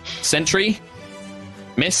 Sentry,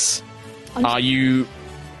 miss. Are you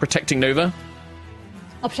protecting Nova?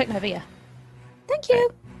 I'll protect Nova, yeah. Thank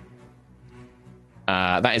you.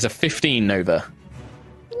 That is a 15, Nova.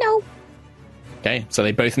 No. Okay, so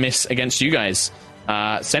they both miss against you guys.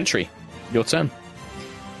 Sentry, your turn.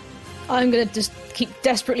 I'm going to just keep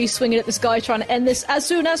desperately swinging at this guy, trying to end this as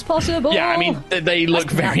soon as possible. Yeah, I mean, they look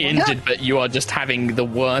very injured, but you are just having the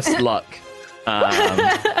worst luck. What?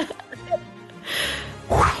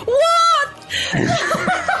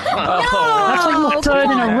 That's like my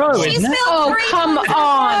third in a row, She's isn't it? filled 3 come times in a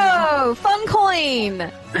on. row. Fun coin.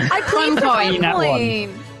 I plead for coin. fun That one.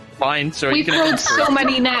 coin. Fine, so We've rolled so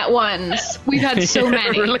many nat ones. We've had so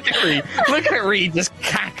many. Look at Reed just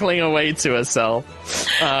cackling away to herself.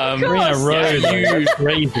 3 in a row.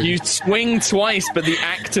 You swing twice, but the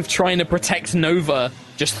act of trying to protect Nova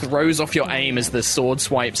just throws off your aim as the sword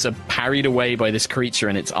swipes are parried away by this creature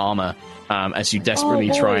in its armor as you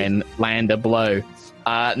desperately try and land a blow.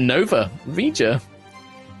 Nova, Vija.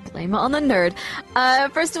 Blame it on the nerd.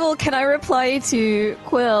 First of all, can I reply to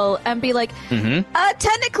Quill and be like,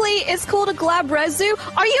 technically it's called a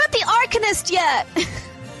Glabrezu. Are you at the Arcanist yet?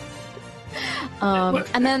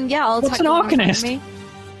 And then, yeah, I'll What's attack an the one in Arcanist?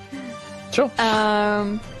 front Sure.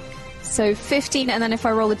 of me. So 15, and then if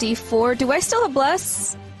I roll a d4, do I still have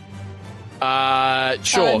Bless?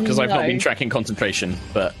 Sure, because I've not no. been tracking concentration,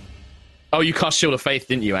 but... Oh, you cast Shield of Faith,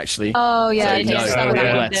 didn't you, actually? Oh, yeah, So I did. no, So that would no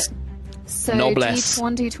have bless. been it. So Noblesse.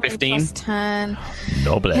 D1, D20 15. plus 10.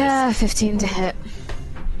 Noblesse. Yeah, 15 to hit.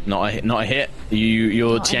 Not a hit. You're Not a hit.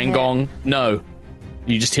 Tiangong. No.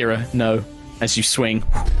 You just hear a no as you swing,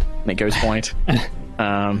 and it goes wide.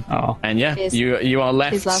 And yeah, Cheers. you are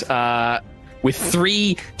Cheers, left love. with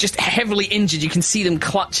 3 just heavily injured. You can see them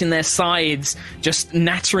clutching their sides, just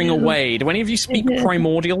nattering away. Do any of you speak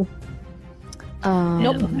Primordial?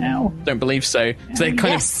 Nope. Now. Don't believe so. So they're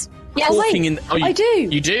kind Yes. of Yes, talking wait, in. Oh, I do.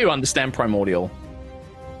 You do understand Primordial.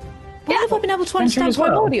 When have I been able to Sentry understand as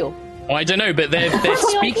well. Primordial? Oh, I don't know, but they're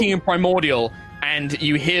speaking in Primordial, and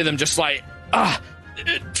you hear them just like,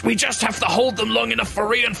 we just have to hold them long enough for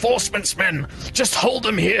reinforcements, men. Just hold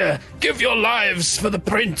them here. Give your lives for the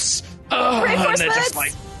prince. And they're just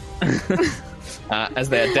like, as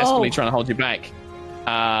they're desperately trying to hold you back.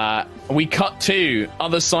 We cut to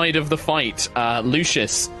other side of the fight.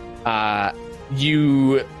 Lucius, I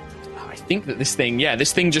think that this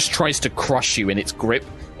thing just tries to crush you in its grip.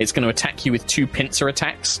 It's going to attack you with 2 pincer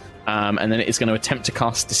attacks, and then it's going to attempt to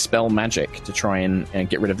cast Dispel Magic to try and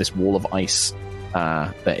get rid of this wall of ice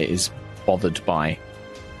that it is bothered by.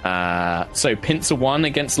 So pincer 1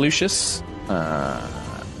 against Lucius.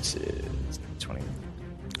 20.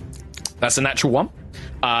 That's a natural 1.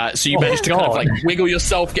 So you manage to kind of like wiggle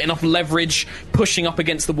yourself, get enough leverage, pushing up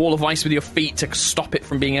against the wall of ice with your feet to stop it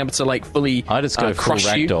from being able to like fully I just go crush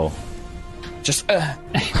full ragdoll. Just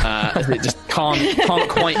it just can't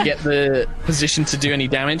quite get the position to do any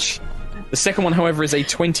damage. The second one, however, is a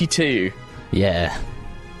 22. Yeah.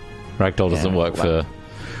 Ragdoll doesn't work for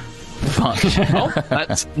much. Well,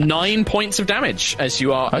 that's 9 points of damage as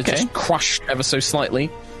you are just crushed ever so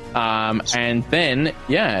slightly. And then,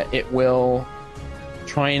 it will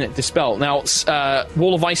try and dispel. Now,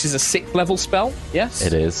 Wall of Ice is a 6th level spell, yes?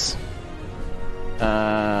 It is.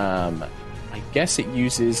 I guess it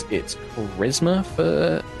uses its charisma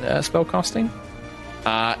for spellcasting.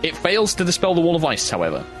 It fails to dispel the Wall of Ice,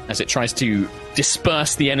 however, as it tries to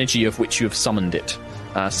disperse the energy of which you have summoned it.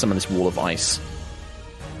 Summon this Wall of Ice.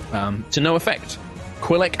 To no effect.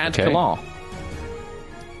 Quilek ad Kalar.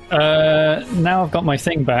 Now I've got my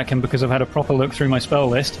thing back, and because I've had a proper look through my spell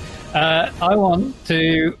list, I want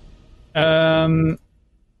to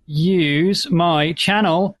use my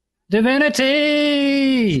Channel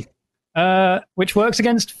Divinity, which works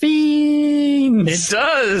against fiends. It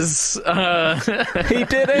does. He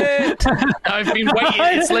did it. I've been waiting.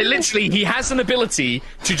 It's like literally he has an ability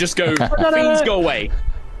to just go. Fiends go away.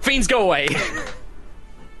 Fiends go away.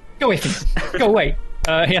 Go away, fiends. Go away.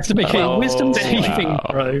 He has to make a wisdom saving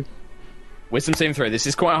throw. Wisdom saving throw. This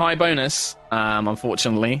is quite a high bonus,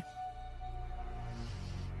 unfortunately.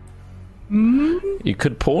 You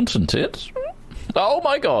could portent it. Oh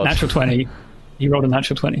my god. Natural 20. He rolled a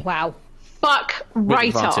natural 20. Wow. Fuck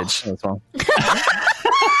right off. As well.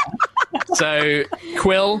 So,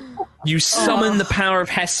 Quill, you summon the power of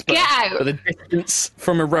Hesper. Get out. But the distance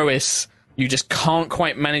from Erois, you just can't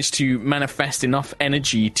quite manage to manifest enough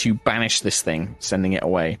energy to banish this thing, sending it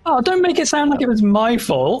away. Oh, don't make it sound like it was my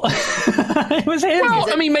fault. It was him.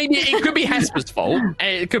 Well, I mean, maybe it could be Hesper's fault.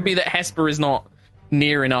 It could be that Hesper is not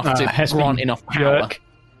near enough to grant enough power. Jerk.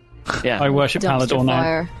 Yeah. I worship Palador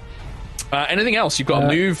now. Anything else? You've got to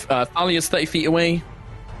move. Thalia's 30 feet away.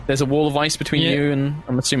 There's a wall of ice between you, and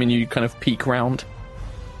I'm assuming you kind of peek round.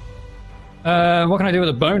 What can I do with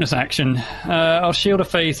a bonus action? I'll Shield of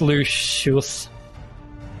Faith Lucius.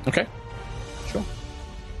 Okay. Sure.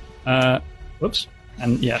 Whoops.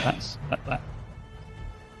 And yeah, that's that.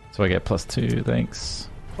 So I get +2, thanks.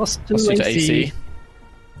 +2 to AC.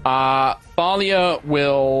 Thalia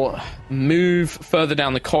will move further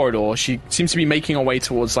down the corridor. She seems to be making her way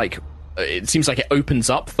towards, like, it seems like it opens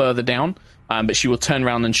up further down, but she will turn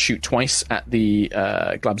around and shoot twice at the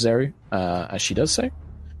Glabzeru as she does so.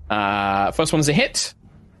 First one is a hit.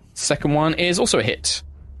 Second one is also a hit.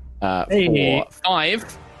 For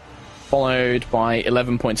 5, followed by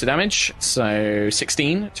 11 points of damage, so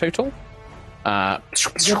 16 total.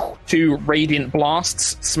 2 radiant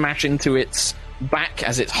blasts smash into its back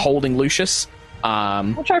as it's holding Lucius.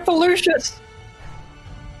 I'll try for Lucius.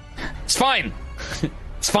 It's fine.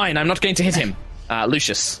 It's fine. I'm not going to hit him.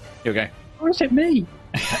 Lucius, here we go. Or is it me?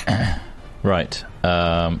 Right.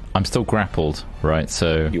 I'm still grappled, right?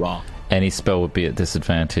 So You are. any spell would be at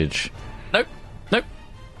disadvantage. Nope.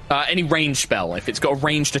 Any ranged spell, if it's got a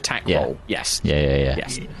ranged attack roll, yes. Yeah.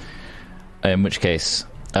 Yes. In which case,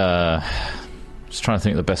 just trying to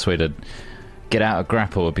think the best way to get out of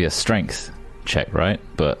grapple would be a strength check, right?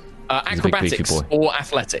 But he's a big, beefy Acrobatics boy. or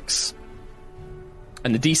athletics.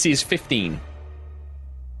 And the DC is 15.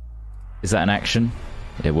 Is that an action?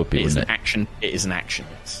 It would be, It is wouldn't an it? action. It is an action,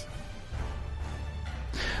 yes.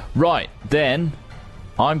 Right, then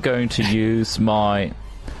I'm going to use my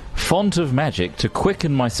Font of Magic to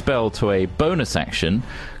quicken my spell to a bonus action,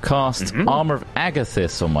 cast Armor of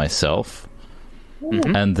Agathis on myself,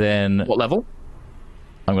 and then What level?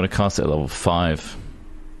 I'm going to cast it at level 5.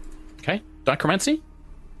 Okay. Dichromancy?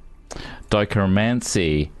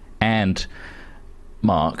 Dichromancy, and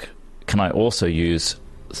Mark, can I also use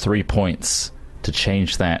 3 points to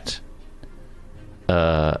change that?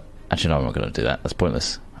 Actually, no, I'm not going to do that. That's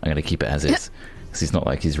pointless. I'm going to keep it as is, because he's not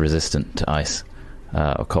like he's resistant to ice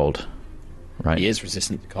or cold. Right. He is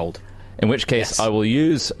resistant to cold. In which case, Yes. I will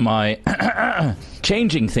use my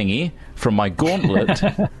changing thingy from my gauntlet.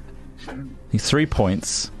 These 3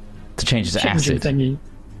 points to change it to Changing acid. thingy.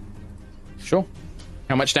 Sure.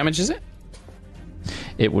 How much damage is it?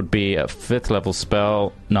 It would be a 5th level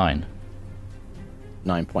spell, 9.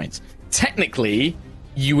 9 points. Technically,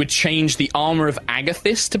 you would change the armor of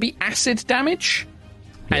Agathis to be acid damage,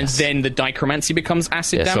 and Yes. then the dichromancy becomes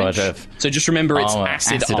acid Yeah, so damage. I'd have So just remember, it's armor,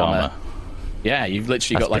 acid, acid armor. Yeah, you've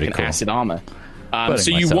literally That's got like pretty an cool. acid armor. Burning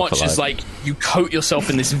So you myself watch as alive. like you coat yourself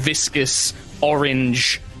in this viscous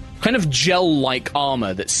orange, kind of gel-like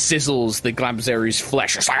armor that sizzles the Glabzeru's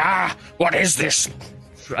flesh. It's like, what is this?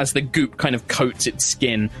 As the goop kind of coats its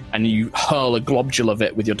skin, and you hurl a globule of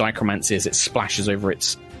it with your dichromancy as it splashes over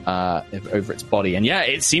its body. And yeah,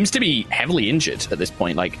 it seems to be heavily injured at this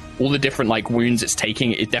point. Like all the different like wounds it's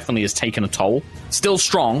taking, it definitely has taken a toll. Still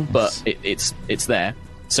strong, but it's there.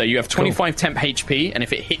 So you have 25 temp HP, and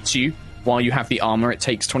if it hits you while you have the armor, it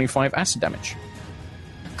takes 25 acid damage.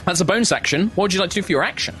 That's a bonus action. What would you like to do for your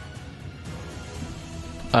action?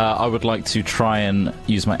 I would like to try and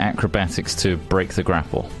use my acrobatics to break the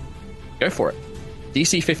grapple. Go for it.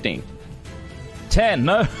 DC 15. 10,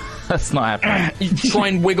 no, that's not happening. You try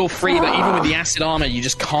and wiggle free, but even with the acid armor, you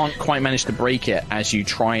just can't quite manage to break it as you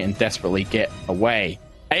try and desperately get away.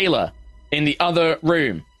 Ayla, in the other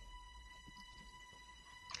room.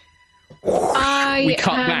 We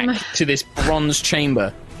cut back to this bronze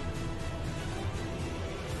chamber.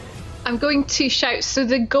 I'm going to shout. So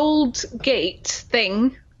the gold gate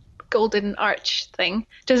thing, golden arch thing,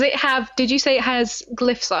 does it have? Did you say it has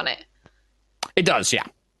glyphs on it? It does, yeah.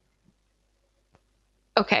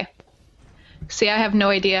 Okay. See, I have no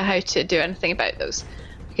idea how to do anything about those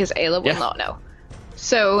because Ayla will not know.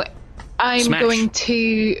 So I'm Smash. going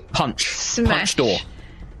to Punch door.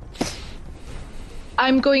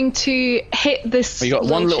 I'm going to hit this. You got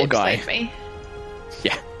one little ship guy. beside me.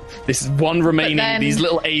 Yeah. This is one remaining, then- these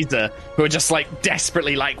little Aether who are just like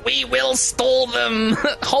desperately like, we will stall them,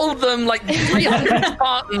 hold them like 300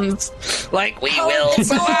 Spartans, like we will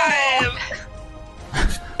survive.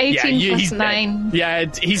 18 plus he's 9. Dead. Yeah,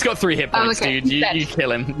 he's got 3 hit points, okay. dude. He's dead. You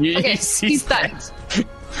kill him. Okay, he's dead.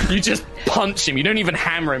 You just punch him. You don't even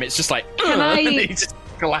hammer him. It's just like, he just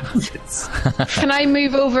collapses. Can I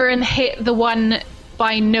move over and hit the one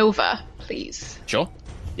by Nova, please? Sure.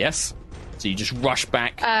 Yes. So you just rush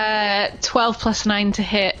back. 12 plus 9 to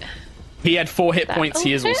hit. He had 4 hit points.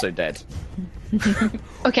 He is okay? also dead.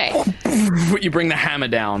 Okay. You bring the hammer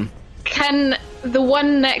down. Can the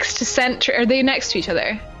one next to Sentry, are they next to each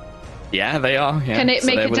other? Yeah, they are. Yeah. Can it So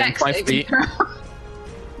make they're a within dex 5 saving feet. throw?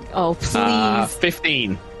 Oh, please.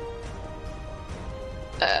 15.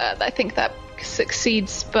 I think that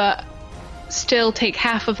succeeds, but still take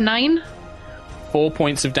half of 9. 4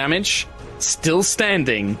 points of damage. Still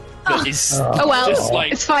standing. But is Oh well, just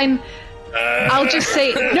like, it's fine. I'll just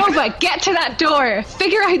say, Nova, get to that door.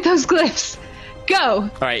 Figure out those glyphs. Go. all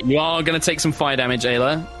right, you are going to take some fire damage,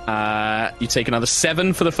 Ayla. You take another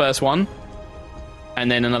 7 for the first one,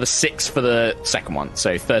 and then another 6 for the second one.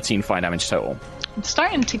 So 13 fire damage total. I'm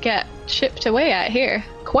starting to get chipped away at here.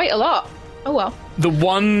 Quite a lot. Oh well. The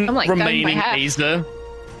one I'm, like, down by remaining half. Aether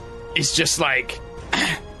is just like...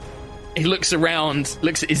 he looks around,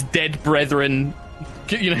 looks at his dead brethren,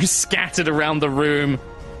 scattered around the room.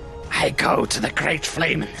 I go to the great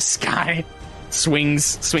flame in the sky.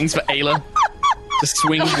 Swings for Ayla. Just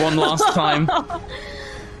swings one last time.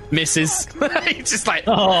 Misses. He's just like...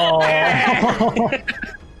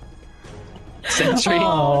 Sentry.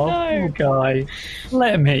 Oh, guy.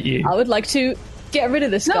 Let him hit you. I would like to get rid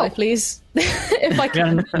of this guy, please. If I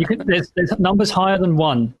can. There's numbers higher than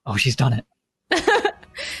 1. Oh, she's done it.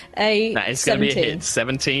 That is going to be a 17. hit.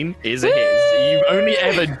 17 is a hit. You've only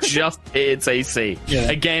ever just hit its AC. Yeah.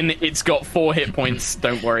 Again, it's got 4 hit points.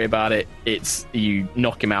 Don't worry about it. It's you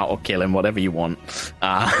knock him out or kill him, whatever you want.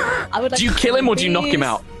 I would like Do you to kill him or do you knock him please.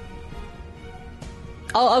 out?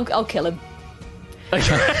 I'll kill him.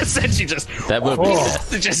 Essentially, just That would be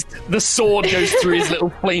death. just the sword goes through his little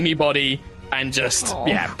flamey body and just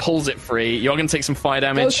pulls it free. You're going to take some fire Go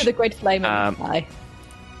damage. to the great flame and die.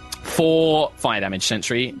 4 fire damage,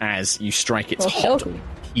 Sentry, as you strike its hot, Okay.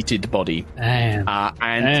 heated body. Damn.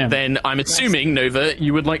 And Damn. then I'm assuming, Nova,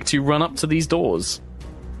 you would like to run up to these doors.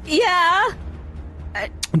 Yeah.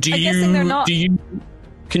 Do I'm you? guessing they're not-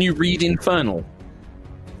 Can you read Infernal?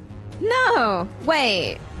 No.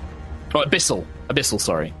 Wait. Oh, Abyssal.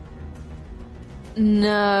 Sorry.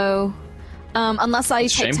 No. Unless I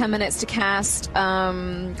That's a take shame. 10 minutes to cast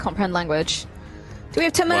Comprehend Language. Do we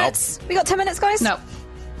have 10 minutes? We got 10 minutes, guys? No,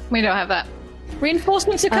 we don't have that.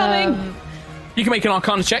 Reinforcements are coming. You can make an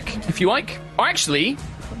Arcana check if you like. Or actually,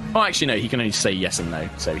 no, he can only say yes and no,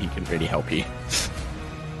 so he can really help you.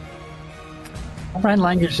 Comprehend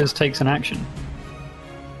language just takes an action.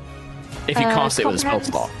 If you cast it with a spell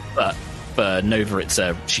comprehend- slot, but for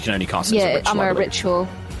Nova, she can only cast it as a Yeah, ritual. I'm I a believe. ritual.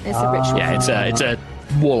 It's a ritual. Yeah, it's a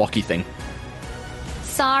warlocky thing.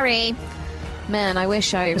 Sorry. Man, I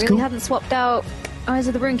wish I really cool. hadn't swapped out Eyes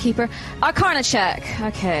of the Runekeeper. Arcana check.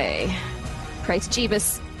 Okay. Pray to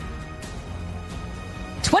Jeebus.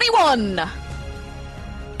 21!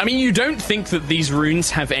 I mean, you don't think that these runes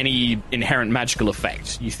have any inherent magical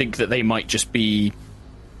effect. You think that they might just be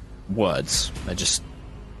words. They're just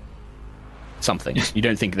something. You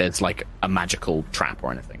don't think there's like a magical trap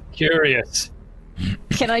or anything. Curious.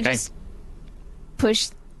 Can I just push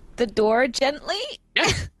the door gently? Yeah.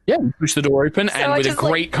 You push the door open, and I with a just,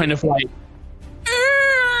 great kind of like...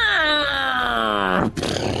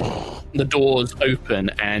 The doors open,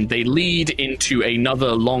 and they lead into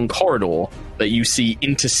another long corridor that you see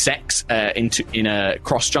intersects in a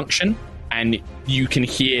cross junction, and you can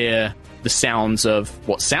hear the sounds of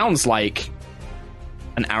what sounds like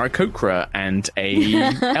an Aarakocra and a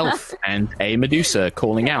elf and a Medusa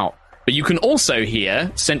calling out. But you can also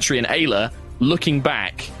hear Sentry and Ayla looking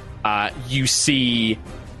back. You see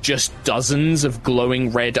just dozens of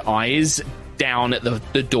glowing red eyes down at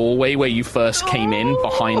the doorway where you first came in,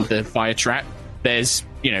 behind the fire trap. There's,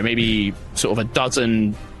 maybe sort of a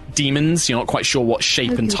dozen demons. You're not quite sure what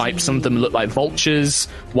shape and type. Some of them look like vultures.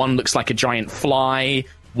 One looks like a giant fly.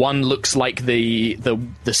 One looks like the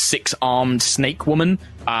six-armed snake woman.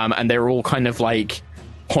 And they're all kind of like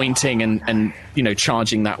pointing and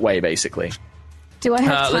charging that way, basically. Do I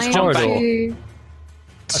have let's time jump back. to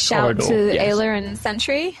shout corridor, to yes. Ayla and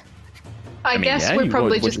Sentry? I mean, guess yeah, we're you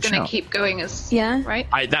probably would just going to shout. keep going as Yeah. right.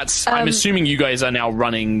 I'm assuming you guys are now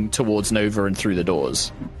running towards Nova and through the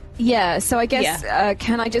doors. Yeah, so I guess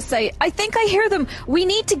can I just say I think I hear them. We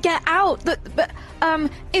need to get out. But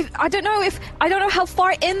if I don't know how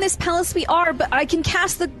far in this palace we are, but I can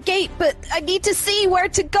cast the gate. But I need to see where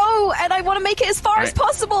to go, and I want to make it as far as Right.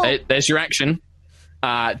 possible. There's your action.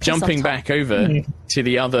 Jumping back over to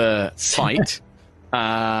the other site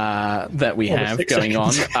that we have 6 going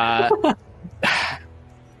seconds. on.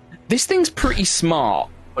 This thing's pretty smart,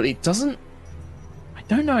 but it doesn't... I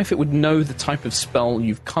don't know if it would know the type of spell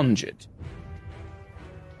you've conjured,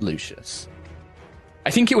 Lucius.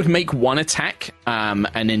 I think it would make one attack and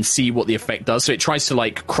then see what the effect does. So it tries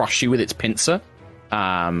to crush you with its pincer.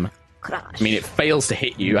 I mean, it fails to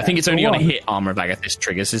hit you. I think it's only on a hit Armor of Agathis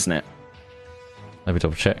triggers, isn't it? Let me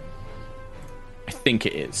double check. I think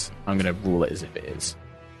it is. I'm going to rule it as if it is.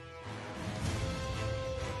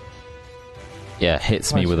 Yeah,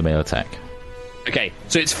 hits me with a melee attack. Okay,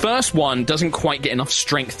 so its first one doesn't quite get enough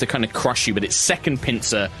strength to kind of crush you, but its second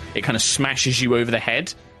pincer, it kind of smashes you over the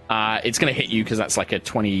head. It's going to hit you because that's like a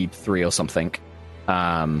 23 or something.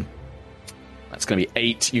 That's going to be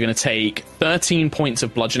 8. You're going to take 13 points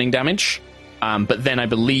of bludgeoning damage, but then I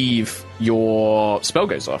believe your spell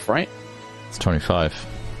goes off, right? It's 25.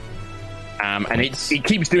 And it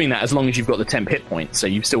keeps doing that as long as you've got the temp hit points. So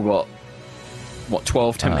you've still got,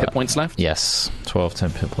 12 temp hit points left? Yes, 12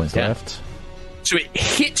 temp hit points left. So it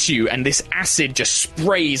hits you, and this acid just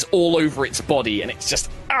sprays all over its body, and it's just,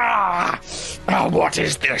 what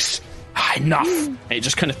is this? Enough. And it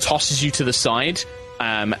just kind of tosses you to the side,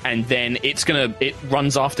 and then it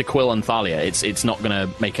runs after Quill and Thalia. It's not going to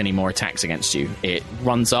make any more attacks against you. It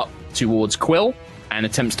runs up towards Quill and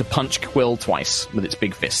attempts to punch Quill twice with its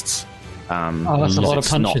big fists. That's a lot of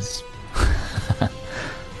it's not- punches.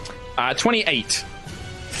 28.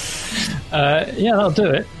 Yeah, that'll do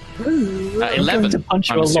it. 11. to punch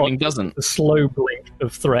you I'm a assuming lot. doesn't. The slow blink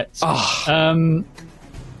of threats. 4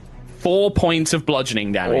 points of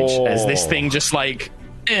bludgeoning damage as this thing just like...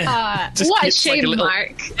 just What a hits like shame, little-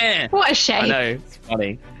 Mark. eh. What a I shame. know, it's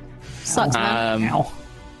funny. Sucks, man. Ow.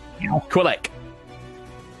 Ow. Quillek.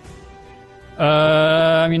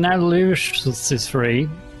 I mean, now Lucius is free.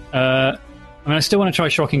 I still want to try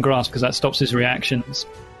Shocking Grasp because that stops his reactions.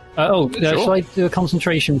 Sure. Shall I do a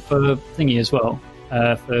concentration for Thingy as well?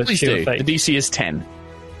 For Please Shield do. of Fate. The DC is 10.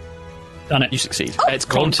 Done it. You succeed. It's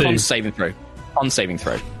Roll con two. saving throw. Con saving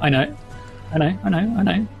throw. I know.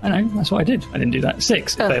 That's what I did. I didn't do that.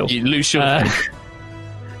 6. It failed. You lose your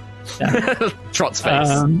Trot's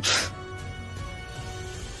face.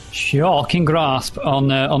 Shocking Grasp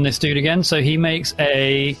on this dude again. So he makes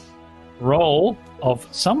a roll of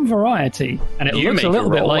some variety, and it you looks make a little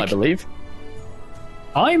roll, bit like I believe.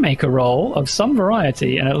 I make a roll of some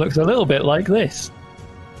variety, and it looks a little bit like this.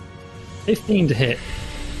 15 to hit.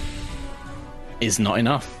 Is not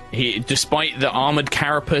enough. Despite the armored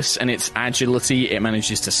carapace and its agility, it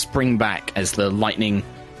manages to spring back as the lightning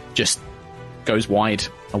just goes wide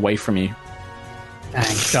away from you.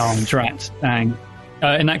 Dang, darn, drat, dang.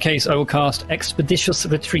 In that case, I will cast Expeditious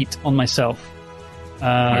Retreat on myself.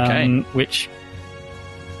 Okay. Which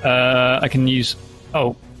I can use...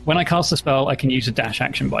 Oh, when I cast the spell, I can use a dash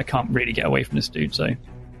action, but I can't really get away from this dude, so...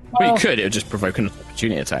 Well, you could. It would just provoke an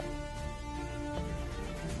opportunity attack.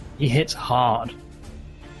 He hits hard.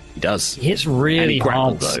 He does. He hits really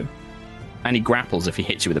hard, though. And he grapples if he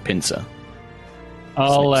hits you with a pincer.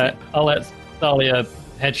 I'll let Thalia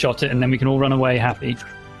headshot it, and then we can all run away happy.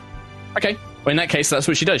 Okay. Well, in that case, that's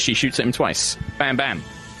what she does. She shoots at him twice. Bam, bam.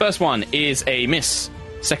 First one is a miss.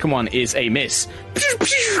 Second one is a miss.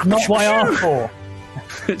 Not by R4.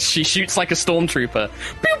 She shoots like a stormtrooper.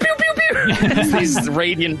 Pew, pew, pew, pew. As these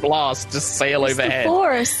radiant blasts just sail overhead.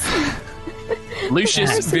 Force.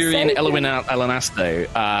 Lucius, Virian, Elwyn, Elanasto.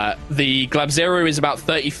 The Glabzero is about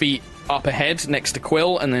 30 feet up ahead next to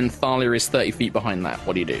Quill, and then Thalia is 30 feet behind that.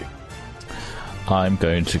 What do you do? I'm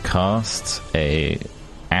going to cast a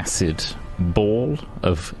acid ball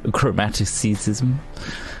of chromaticism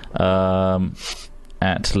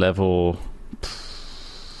at level...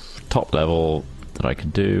 top level that I can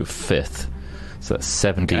do, 5th. So that's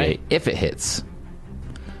 78 Okay. if it hits.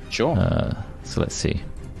 Sure. So let's see.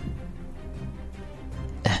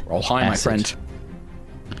 Roll high, my acid. friend.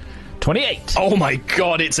 28! Oh my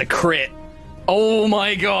god, it's a crit. Oh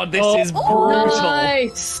my god, this is brutal.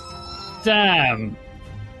 Nice. Damn.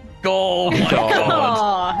 Oh my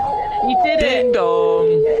god. Oh, you did Ding it.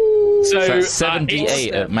 dong! So, So that's 78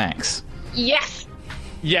 it's- at max. Yes.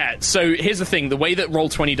 Yeah, so here's the thing. The way that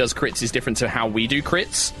Roll20 does crits is different to how we do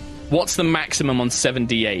crits. What's the maximum on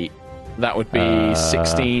 78? That would be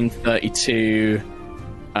 16, 32...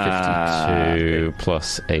 52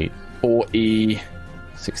 plus 8, 40...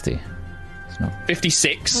 60. It's not...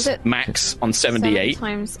 56 Was it max on 7 78.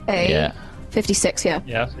 times 8. Yeah. 56, yeah.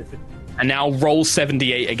 Yeah. And now roll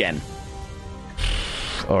 78 again.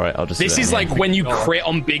 Alright, I'll just do This that is again. like when you crit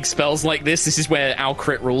on big spells like this is where our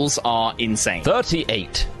crit rules are insane.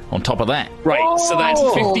 38 on top of that. Right, so that's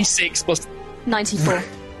 56 plus... 94.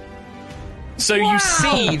 So you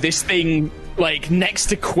see this thing, like, next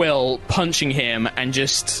to Quill, punching him, and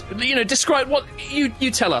just, describe what... You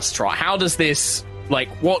tell us, Trot. How does this... Like,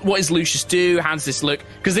 what does Lucius do? How does this look?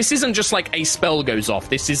 Because this isn't just like a spell goes off.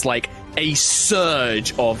 This is like a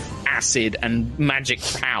surge of acid and magic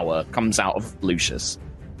power comes out of Lucius.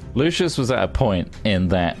 Lucius was at a point in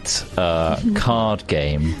that card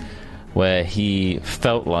game where he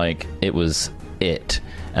felt like it was it,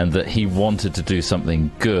 and that he wanted to do something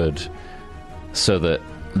good so that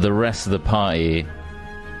the rest of the party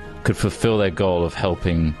could fulfill their goal of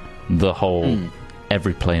helping the whole...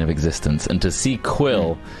 every plane of existence, and to see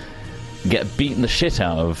Quill get beaten the shit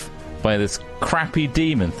out of by this crappy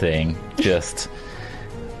demon thing just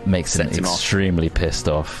makes him Sets him off. extremely pissed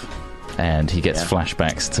off, and he gets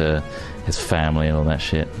flashbacks to his family and all that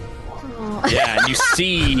shit. Yeah, and you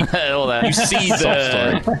see All that. you see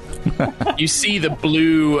the you see the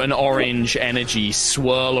blue and orange energy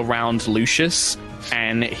swirl around Lucius,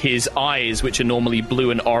 and his eyes, which are normally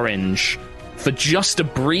blue and orange, for just a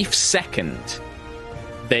brief second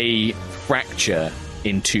they fracture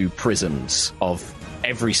into prisms of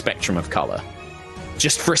every spectrum of color.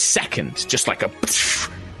 Just for a second, just like a...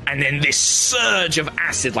 And then this surge of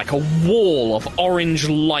acid, like a wall of orange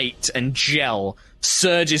light and gel,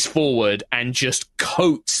 surges forward and just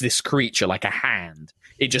coats this creature like a hand.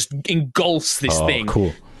 It just engulfs this thing.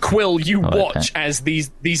 Cool. Quill, you like watch that. as these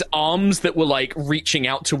arms that were like reaching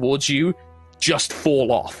out towards you just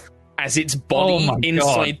fall off. As its body Oh my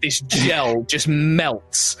inside God. this gel just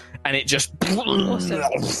melts, and it just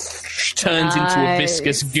turns into a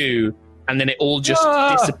viscous goo, and then it all just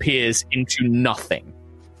disappears into nothing.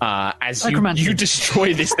 As Necromancy. you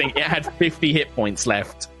destroy this thing, it had 50 hit points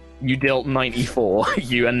left. You dealt 94.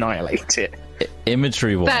 You annihilate it.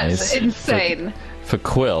 Imagery-wise, That's insane. for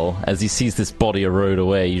Quill, as he sees this body erode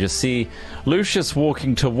away, you just see Lucius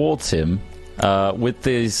walking towards him with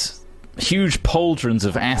these huge pauldrons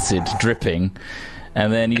of acid dripping,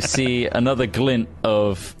 and then you see another glint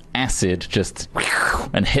of acid just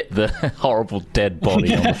and hit the horrible dead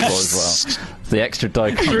body on the floor as well. The extra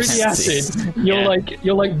Through dichotomy. the acid,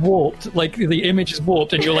 you're like warped. Like the image is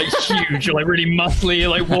warped, and you're like huge. You're like really muscly. You're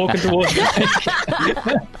like walking towards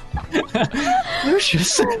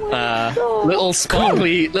Lucius. Little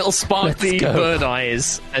sparkly Let's go. bird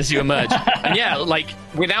eyes as you emerge. And yeah, like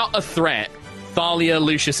without a threat, Thalia,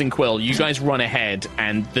 Lucius, and Quill, you guys run ahead,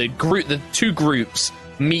 and the two groups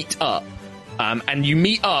meet up. And you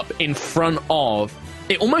meet up in front of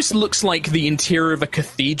it almost looks like the interior of a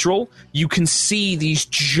cathedral. You can see these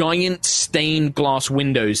giant stained glass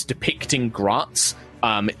windows depicting Graz,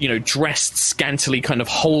 dressed scantily, kind of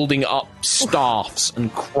holding up staffs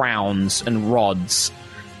and crowns and rods.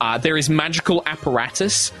 There is magical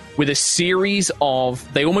apparatus with a series of,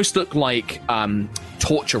 they almost look like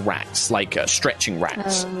torture racks, like stretching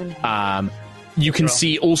racks. You can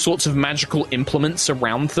see all sorts of magical implements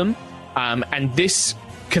around them. And this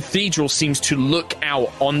cathedral seems to look out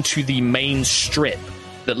onto the main strip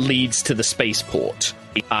that leads to the spaceport.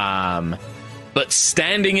 But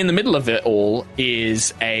standing in the middle of it all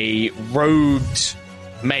is a robed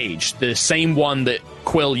mage, the same one that,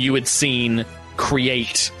 Quill, you had seen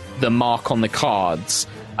create the mark on the cards.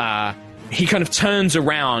 He kind of turns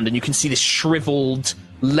around and you can see this shriveled,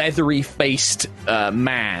 leathery-faced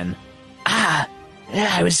man.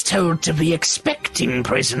 I was told to be expecting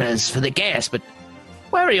prisoners for the guests, but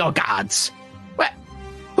where are your guards?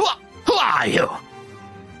 Who are you?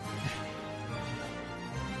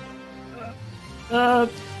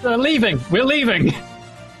 Leaving. We're leaving.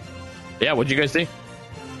 Yeah, what'd you guys do?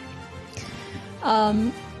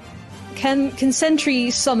 Can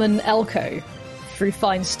Sentry summon Elko through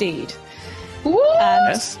Fine Steed? And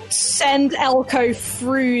Yes. send Elko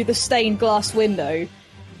through the stained glass window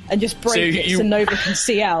and just break it so Nova can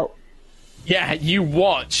see out? Yeah, you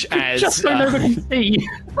watch as... Just so nobody can see.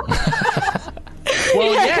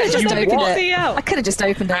 Well, yeah, just you opened watch it. I could have just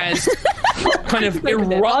opened it. as kind of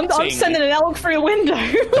erupting... I'm sending an elk through a window.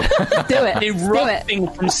 Do it. Erupting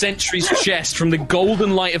from Sentry's chest, from the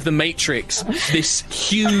golden light of the Matrix, this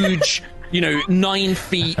huge, 9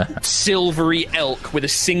 feet silvery elk with a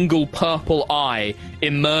single purple eye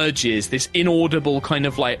emerges. This inaudible kind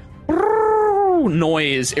of like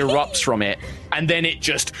noise erupts from it, and then it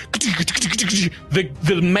just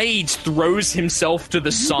the mage throws himself to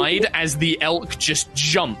the side as the elk just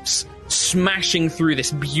jumps, smashing through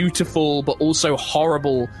this beautiful but also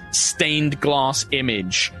horrible stained glass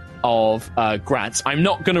image of Graz. I'm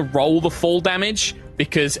not going to roll the fall damage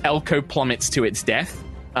because Elko plummets to its death,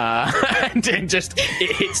 and then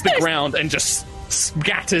it hits the ground and just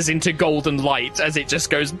scatters into golden light as it just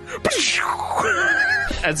goes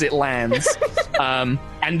as it lands.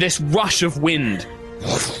 And this rush of wind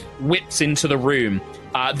whips into the room.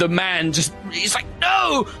 The man he's like,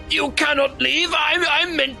 no, you cannot leave.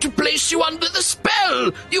 I'm meant to place you under the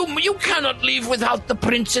spell. You cannot leave without the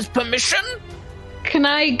prince's permission. Can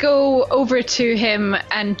I go over to him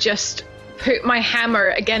and just put my hammer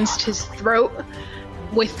against his throat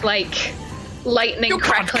with like lightning You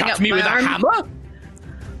can't crackling cut up me my with arm? a hammer.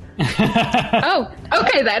 Oh,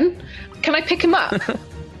 okay then. Can I pick him up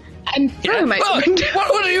and throw him out the window?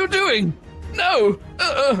 What are you doing? No!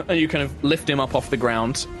 And you kind of lift him up off the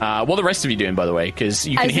ground. What are the rest of you doing, by the way? Because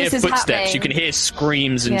you can As hear this is footsteps, happening- you can hear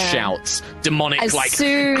screams and shouts. Demonic,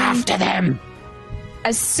 After them!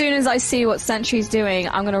 As soon as I see what Sentry's doing,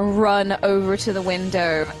 I'm going to run over to the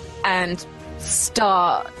window and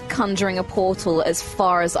start conjuring a portal as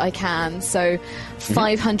far as I can. So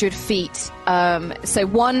 500 feet. So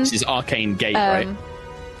one... This is Arcane Gate, right?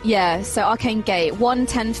 Yeah, so Arcane Gate. One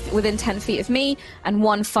within 10 feet of me, and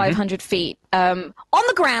one 500 feet. On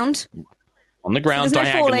the ground. On the ground, So there's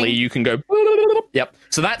no diagonally, falling. you can go... Yep.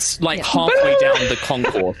 So that's like halfway down the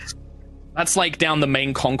concourse. That's like down the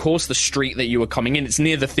main concourse, the street that you were coming in. It's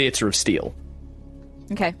near the Theatre of Steel,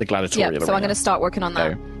 Okay. the gladiatorial Yeah, so arena. I'm going to start working on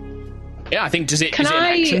that. Yeah, I think, is it Can an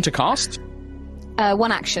I- action to cast?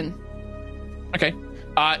 One action. Okay.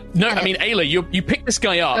 No, I mean, Ayla, you pick this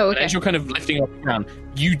guy up, Oh, and okay. as you're kind of lifting up around,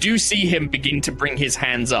 you do see him begin to bring his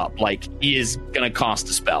hands up, like he is going to cast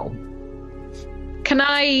a spell. Can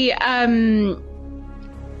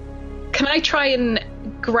I try and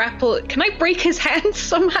grapple? Can I break his hands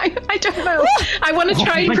somehow? I don't know. I want to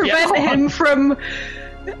try and prevent him from...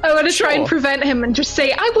 I want to try and prevent him and just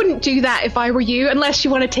say, I wouldn't do that if I were you, unless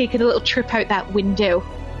you want to take a little trip out that window.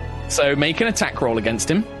 So make an attack roll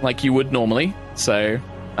against him, like you would normally. So,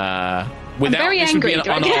 without very this would be angry, an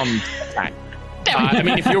do I get- unarmed attack. I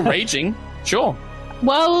mean, if you're raging, sure.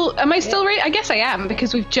 Well, am I still right? I guess I am,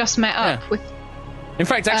 because we've just met up Yeah. with... In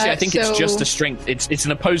fact, actually, I think it's so- just a strength. It's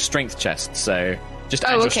an opposed strength chest, so just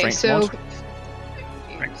add Oh, your okay, strength so... mod.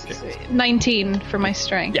 19 for my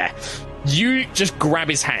strength. Yeah. You just grab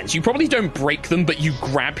his hands. You probably don't break them, but you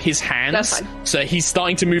grab his hands. That's fine. So he's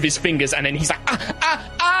starting to move his fingers, and then he's like,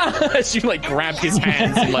 as you like grab his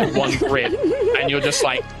hands in like one grip, and you're just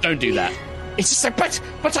like, don't do that. It's just like,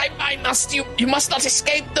 but I must, you must not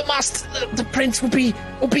escape the prince will be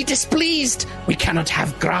displeased. We cannot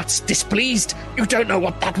have Graz displeased. You don't know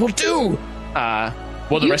what that will do. What are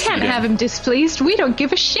the You rest of can't you have him displeased. We don't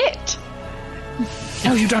give a shit.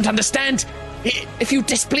 No, you don't understand. If you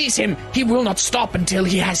displease him, he will not stop until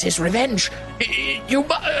he has his revenge. He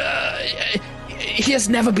has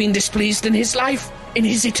never been displeased in his life, in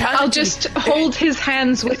his eternity. I'll just hold his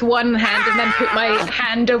hands with one hand and then put my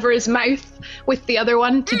hand over his mouth with the other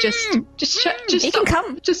one to just He can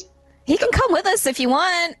come. He can come with us if you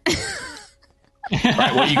want.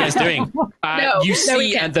 Right, what are you guys doing? You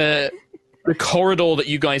see can't. at the corridor that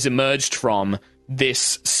you guys emerged from,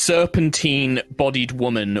 this serpentine-bodied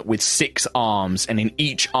woman with 6 arms, and in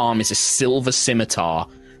each arm is a silver scimitar,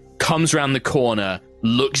 comes round the corner,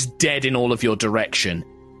 looks dead in all of your direction.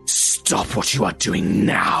 Stop what you are doing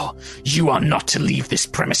now. You are not to leave this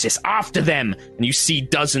premises. After them. And you see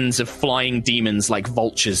dozens of flying demons like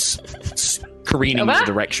vultures careening in your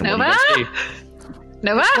direction. What do you guys do?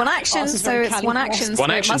 Nova? One action, so it's one action. One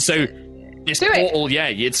action, so this portal,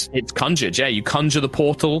 it's conjured. Yeah, you conjure the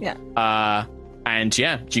portal. Yeah. And do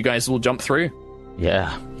you guys will jump through?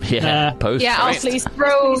 Yeah. Post. Yeah, I'll right? please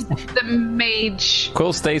throw the mage.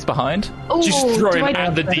 Quill stays behind. Oh, Just throw him do I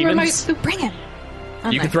at the throw him out demons. the- Bring him.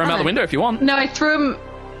 You can throw him out the window if you want. No, I threw him.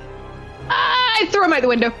 I threw him out the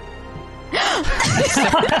window.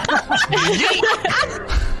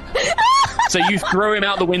 So you throw him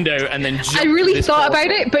out the window and then jump I really to this thought portal.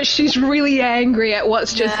 about it, but she's really angry at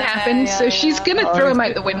what's just happened, so she's gonna throw him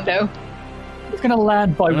out the window. He's going to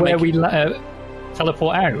land by gonna where make- we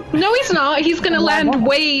teleport out. No, he's not. He's gonna land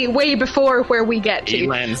way before where we get to. He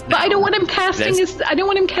lands But I don't now. want him casting I don't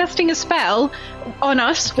want him casting a spell on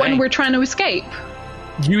us when Okay. we're trying to escape.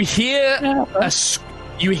 You hear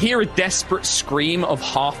a desperate scream of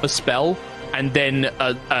half a spell, and then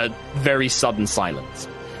a very sudden silence.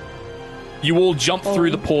 You all jump through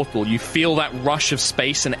the portal. You feel that rush of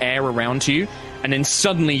space and air around you, and then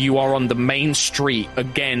suddenly you are on the main street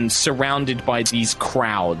again, surrounded by these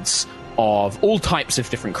crowds of all types of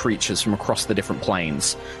different creatures from across the different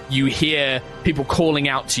planes. You hear people calling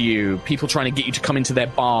out to you, people trying to get you to come into their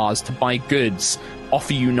bars to buy goods,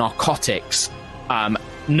 offer you narcotics.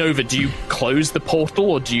 Nova, do you close the portal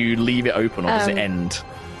or do you leave it open, or does it end?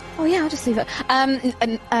 Oh yeah, I'll just leave it.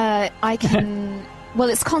 I can. Well,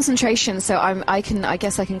 it's concentration, so I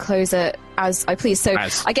guess I can close it as I please. So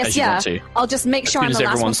As I guess you want to. I'll just make As sure soon I'm as the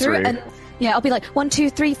last one everyone's through, through. and I'll be like 1, 2,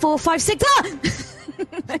 3, 4, 5, 6.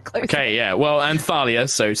 Close Okay, yeah. Well, and Thalia,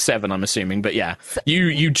 so 7, I'm assuming. But yeah,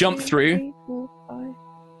 you jump it. through. 3, 4, 5.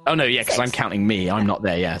 Oh no, yeah, because I'm counting me. I'm not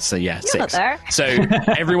there. Yeah, so yeah, You're 6. not there. So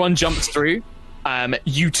everyone jumps through.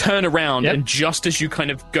 You turn around, Yep. and just as you kind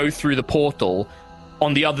of go through the portal,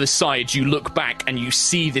 on the other side, you look back and you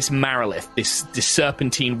see this Marilith, this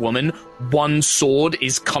serpentine woman. One sword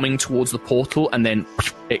is coming towards the portal, and then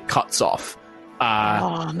it cuts off.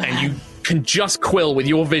 And you can just, Quill, with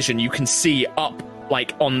your vision, you can see up,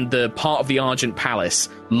 like on the part of the Argent Palace,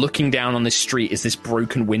 looking down on this street is this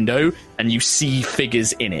broken window, and you see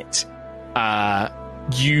figures in it.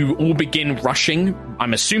 You all begin rushing,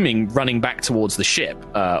 I'm assuming running back towards the ship,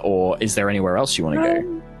 or is there anywhere else you want to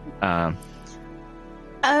go?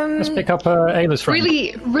 Let's pick up Ayla's friend.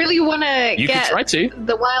 Really want to You get could try to.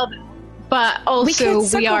 the wild, but We also could we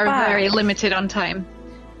circle are back. very limited on time.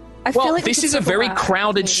 I feel Well, like we this could is a circle very back,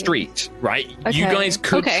 crowded maybe. street, right? You Okay. guys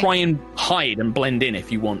could Okay. try and hide and blend in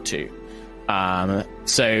if you want to.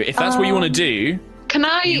 So if that's what you want to do, Can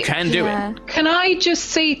I? you can do Yeah. it. Can I just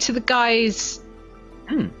say to the guys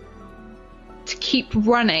to keep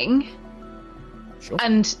running Sure.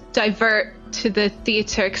 and divert to the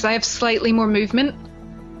theatre because I have slightly more movement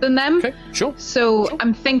than them. Okay, sure. So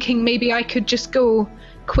I'm thinking maybe I could just go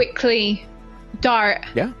quickly dart.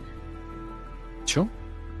 Yeah. Sure.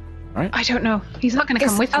 I don't know. He's not going to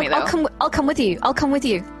come with me though. I'll come with you.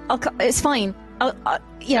 It's fine.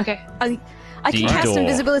 Yeah. Okay. I can cast Door.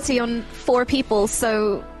 invisibility on 4 people,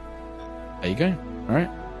 so There you go. All right.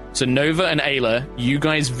 So Nova and Ayla, you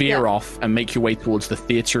guys veer Yeah. off and make your way towards the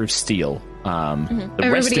Theatre of Steel. The rest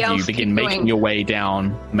Everybody of you else begin keep making going. your way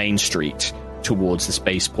down Main Street towards the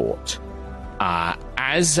spaceport.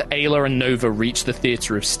 As Ayla and Nova reach the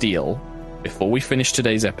Theatre of Steel, before we finish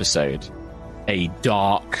today's episode, a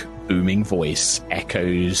dark, booming voice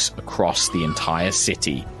echoes across the entire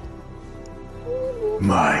city.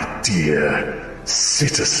 My dear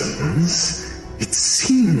citizens, it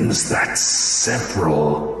seems that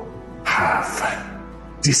several have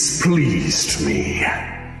displeased me.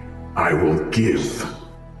 I will give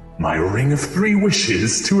my Ring of 3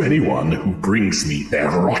 Wishes to anyone who brings me their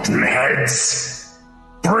rotten heads.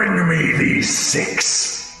 Bring me these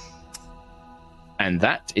 6. And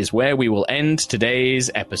that is where we will end today's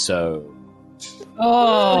episode.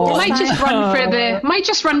 Oh, might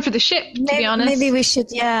just run for the ship. To be honest, maybe we should.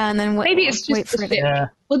 Yeah, and then maybe it's just wait for the it. ship. Yeah.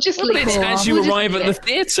 We'll just leave it. As you arrive at the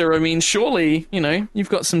theatre, I mean, surely, you've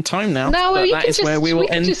got some time now. No, but we that can is just- where we will we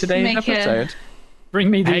can end just today's make a- episode. Bring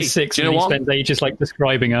me these Hey, six do you and know he what? spends ages like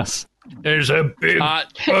describing us. There's a big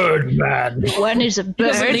bird man. One is a bird.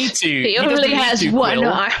 doesn't need to. He doesn't only need has to, one Quill.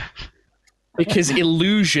 arm. Because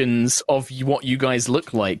illusions of what you guys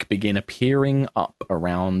look like begin appearing up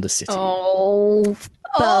around the city. Oh,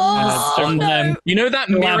 On them. You know that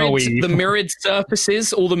Glamour-y. the mirrored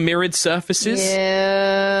surfaces, all the mirrored surfaces?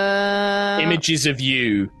 Yeah. Images of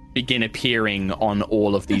you begin appearing on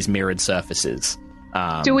all of these mirrored surfaces.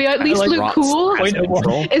 do we at least look Rot's cool? as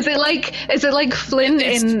control. Is it like Flynn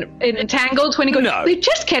in Entangled when he goes, No. they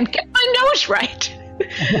just can't get my nose right?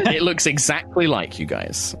 It looks exactly like you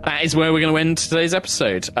guys. That is where we're going to end today's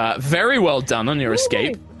episode. Very well done on your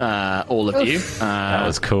escape, all of you. That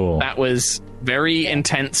was cool. That was very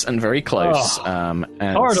intense and very close. Oh.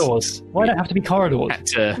 And Corridors. Why do it have to be corridors? had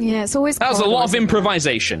to- Yeah, it's always. That was a lot of corridors.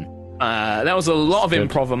 improvisation. That was a lot of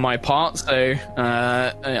improv on my part, so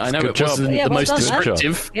I know Good it job. wasn't Yeah, the well most done, man.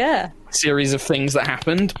 descriptive Yeah. series of things that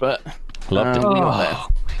happened, but Loved it. we got there.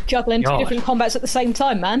 Juggling two God. different combats at the same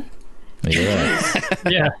time, man. Yeah.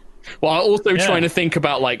 Yeah. While also Yeah. trying to think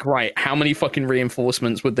about, like, right, how many fucking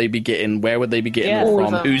reinforcements would they be getting? Where would they be getting Yeah. them All of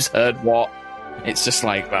from? them. Who's heard what? It's just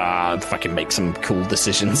like, fucking make some cool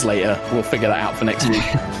decisions later. We'll figure that out for next week.